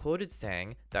and was quoted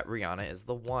saying that Rihanna is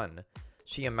the one.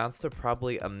 She amounts to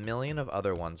probably a million of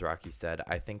other ones, Rocky said.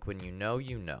 I think when you know,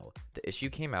 you know. The issue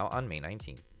came out on May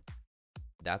 19th.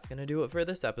 That's going to do it for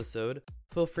this episode.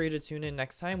 Feel free to tune in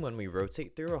next time when we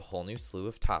rotate through a whole new slew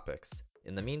of topics.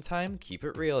 In the meantime, keep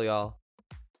it real, y'all.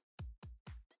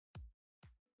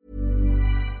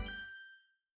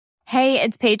 Hey,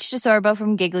 it's Paige DeSorbo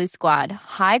from Giggly Squad.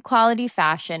 High quality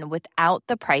fashion without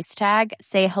the price tag.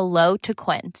 Say hello to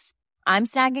Quince. I'm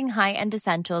snagging high-end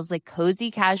essentials like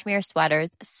cozy cashmere sweaters,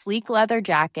 sleek leather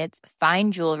jackets,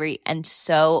 fine jewelry, and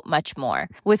so much more.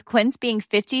 With Quince being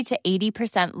 50 to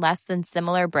 80% less than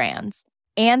similar brands.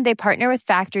 And they partner with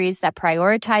factories that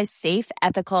prioritize safe,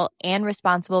 ethical, and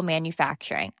responsible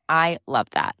manufacturing. I love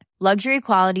that. Luxury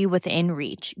quality within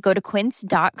reach. Go to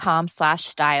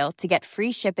quince.com/style to get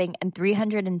free shipping and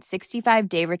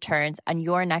 365-day returns on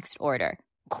your next order.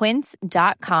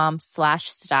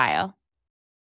 Quince.com/style.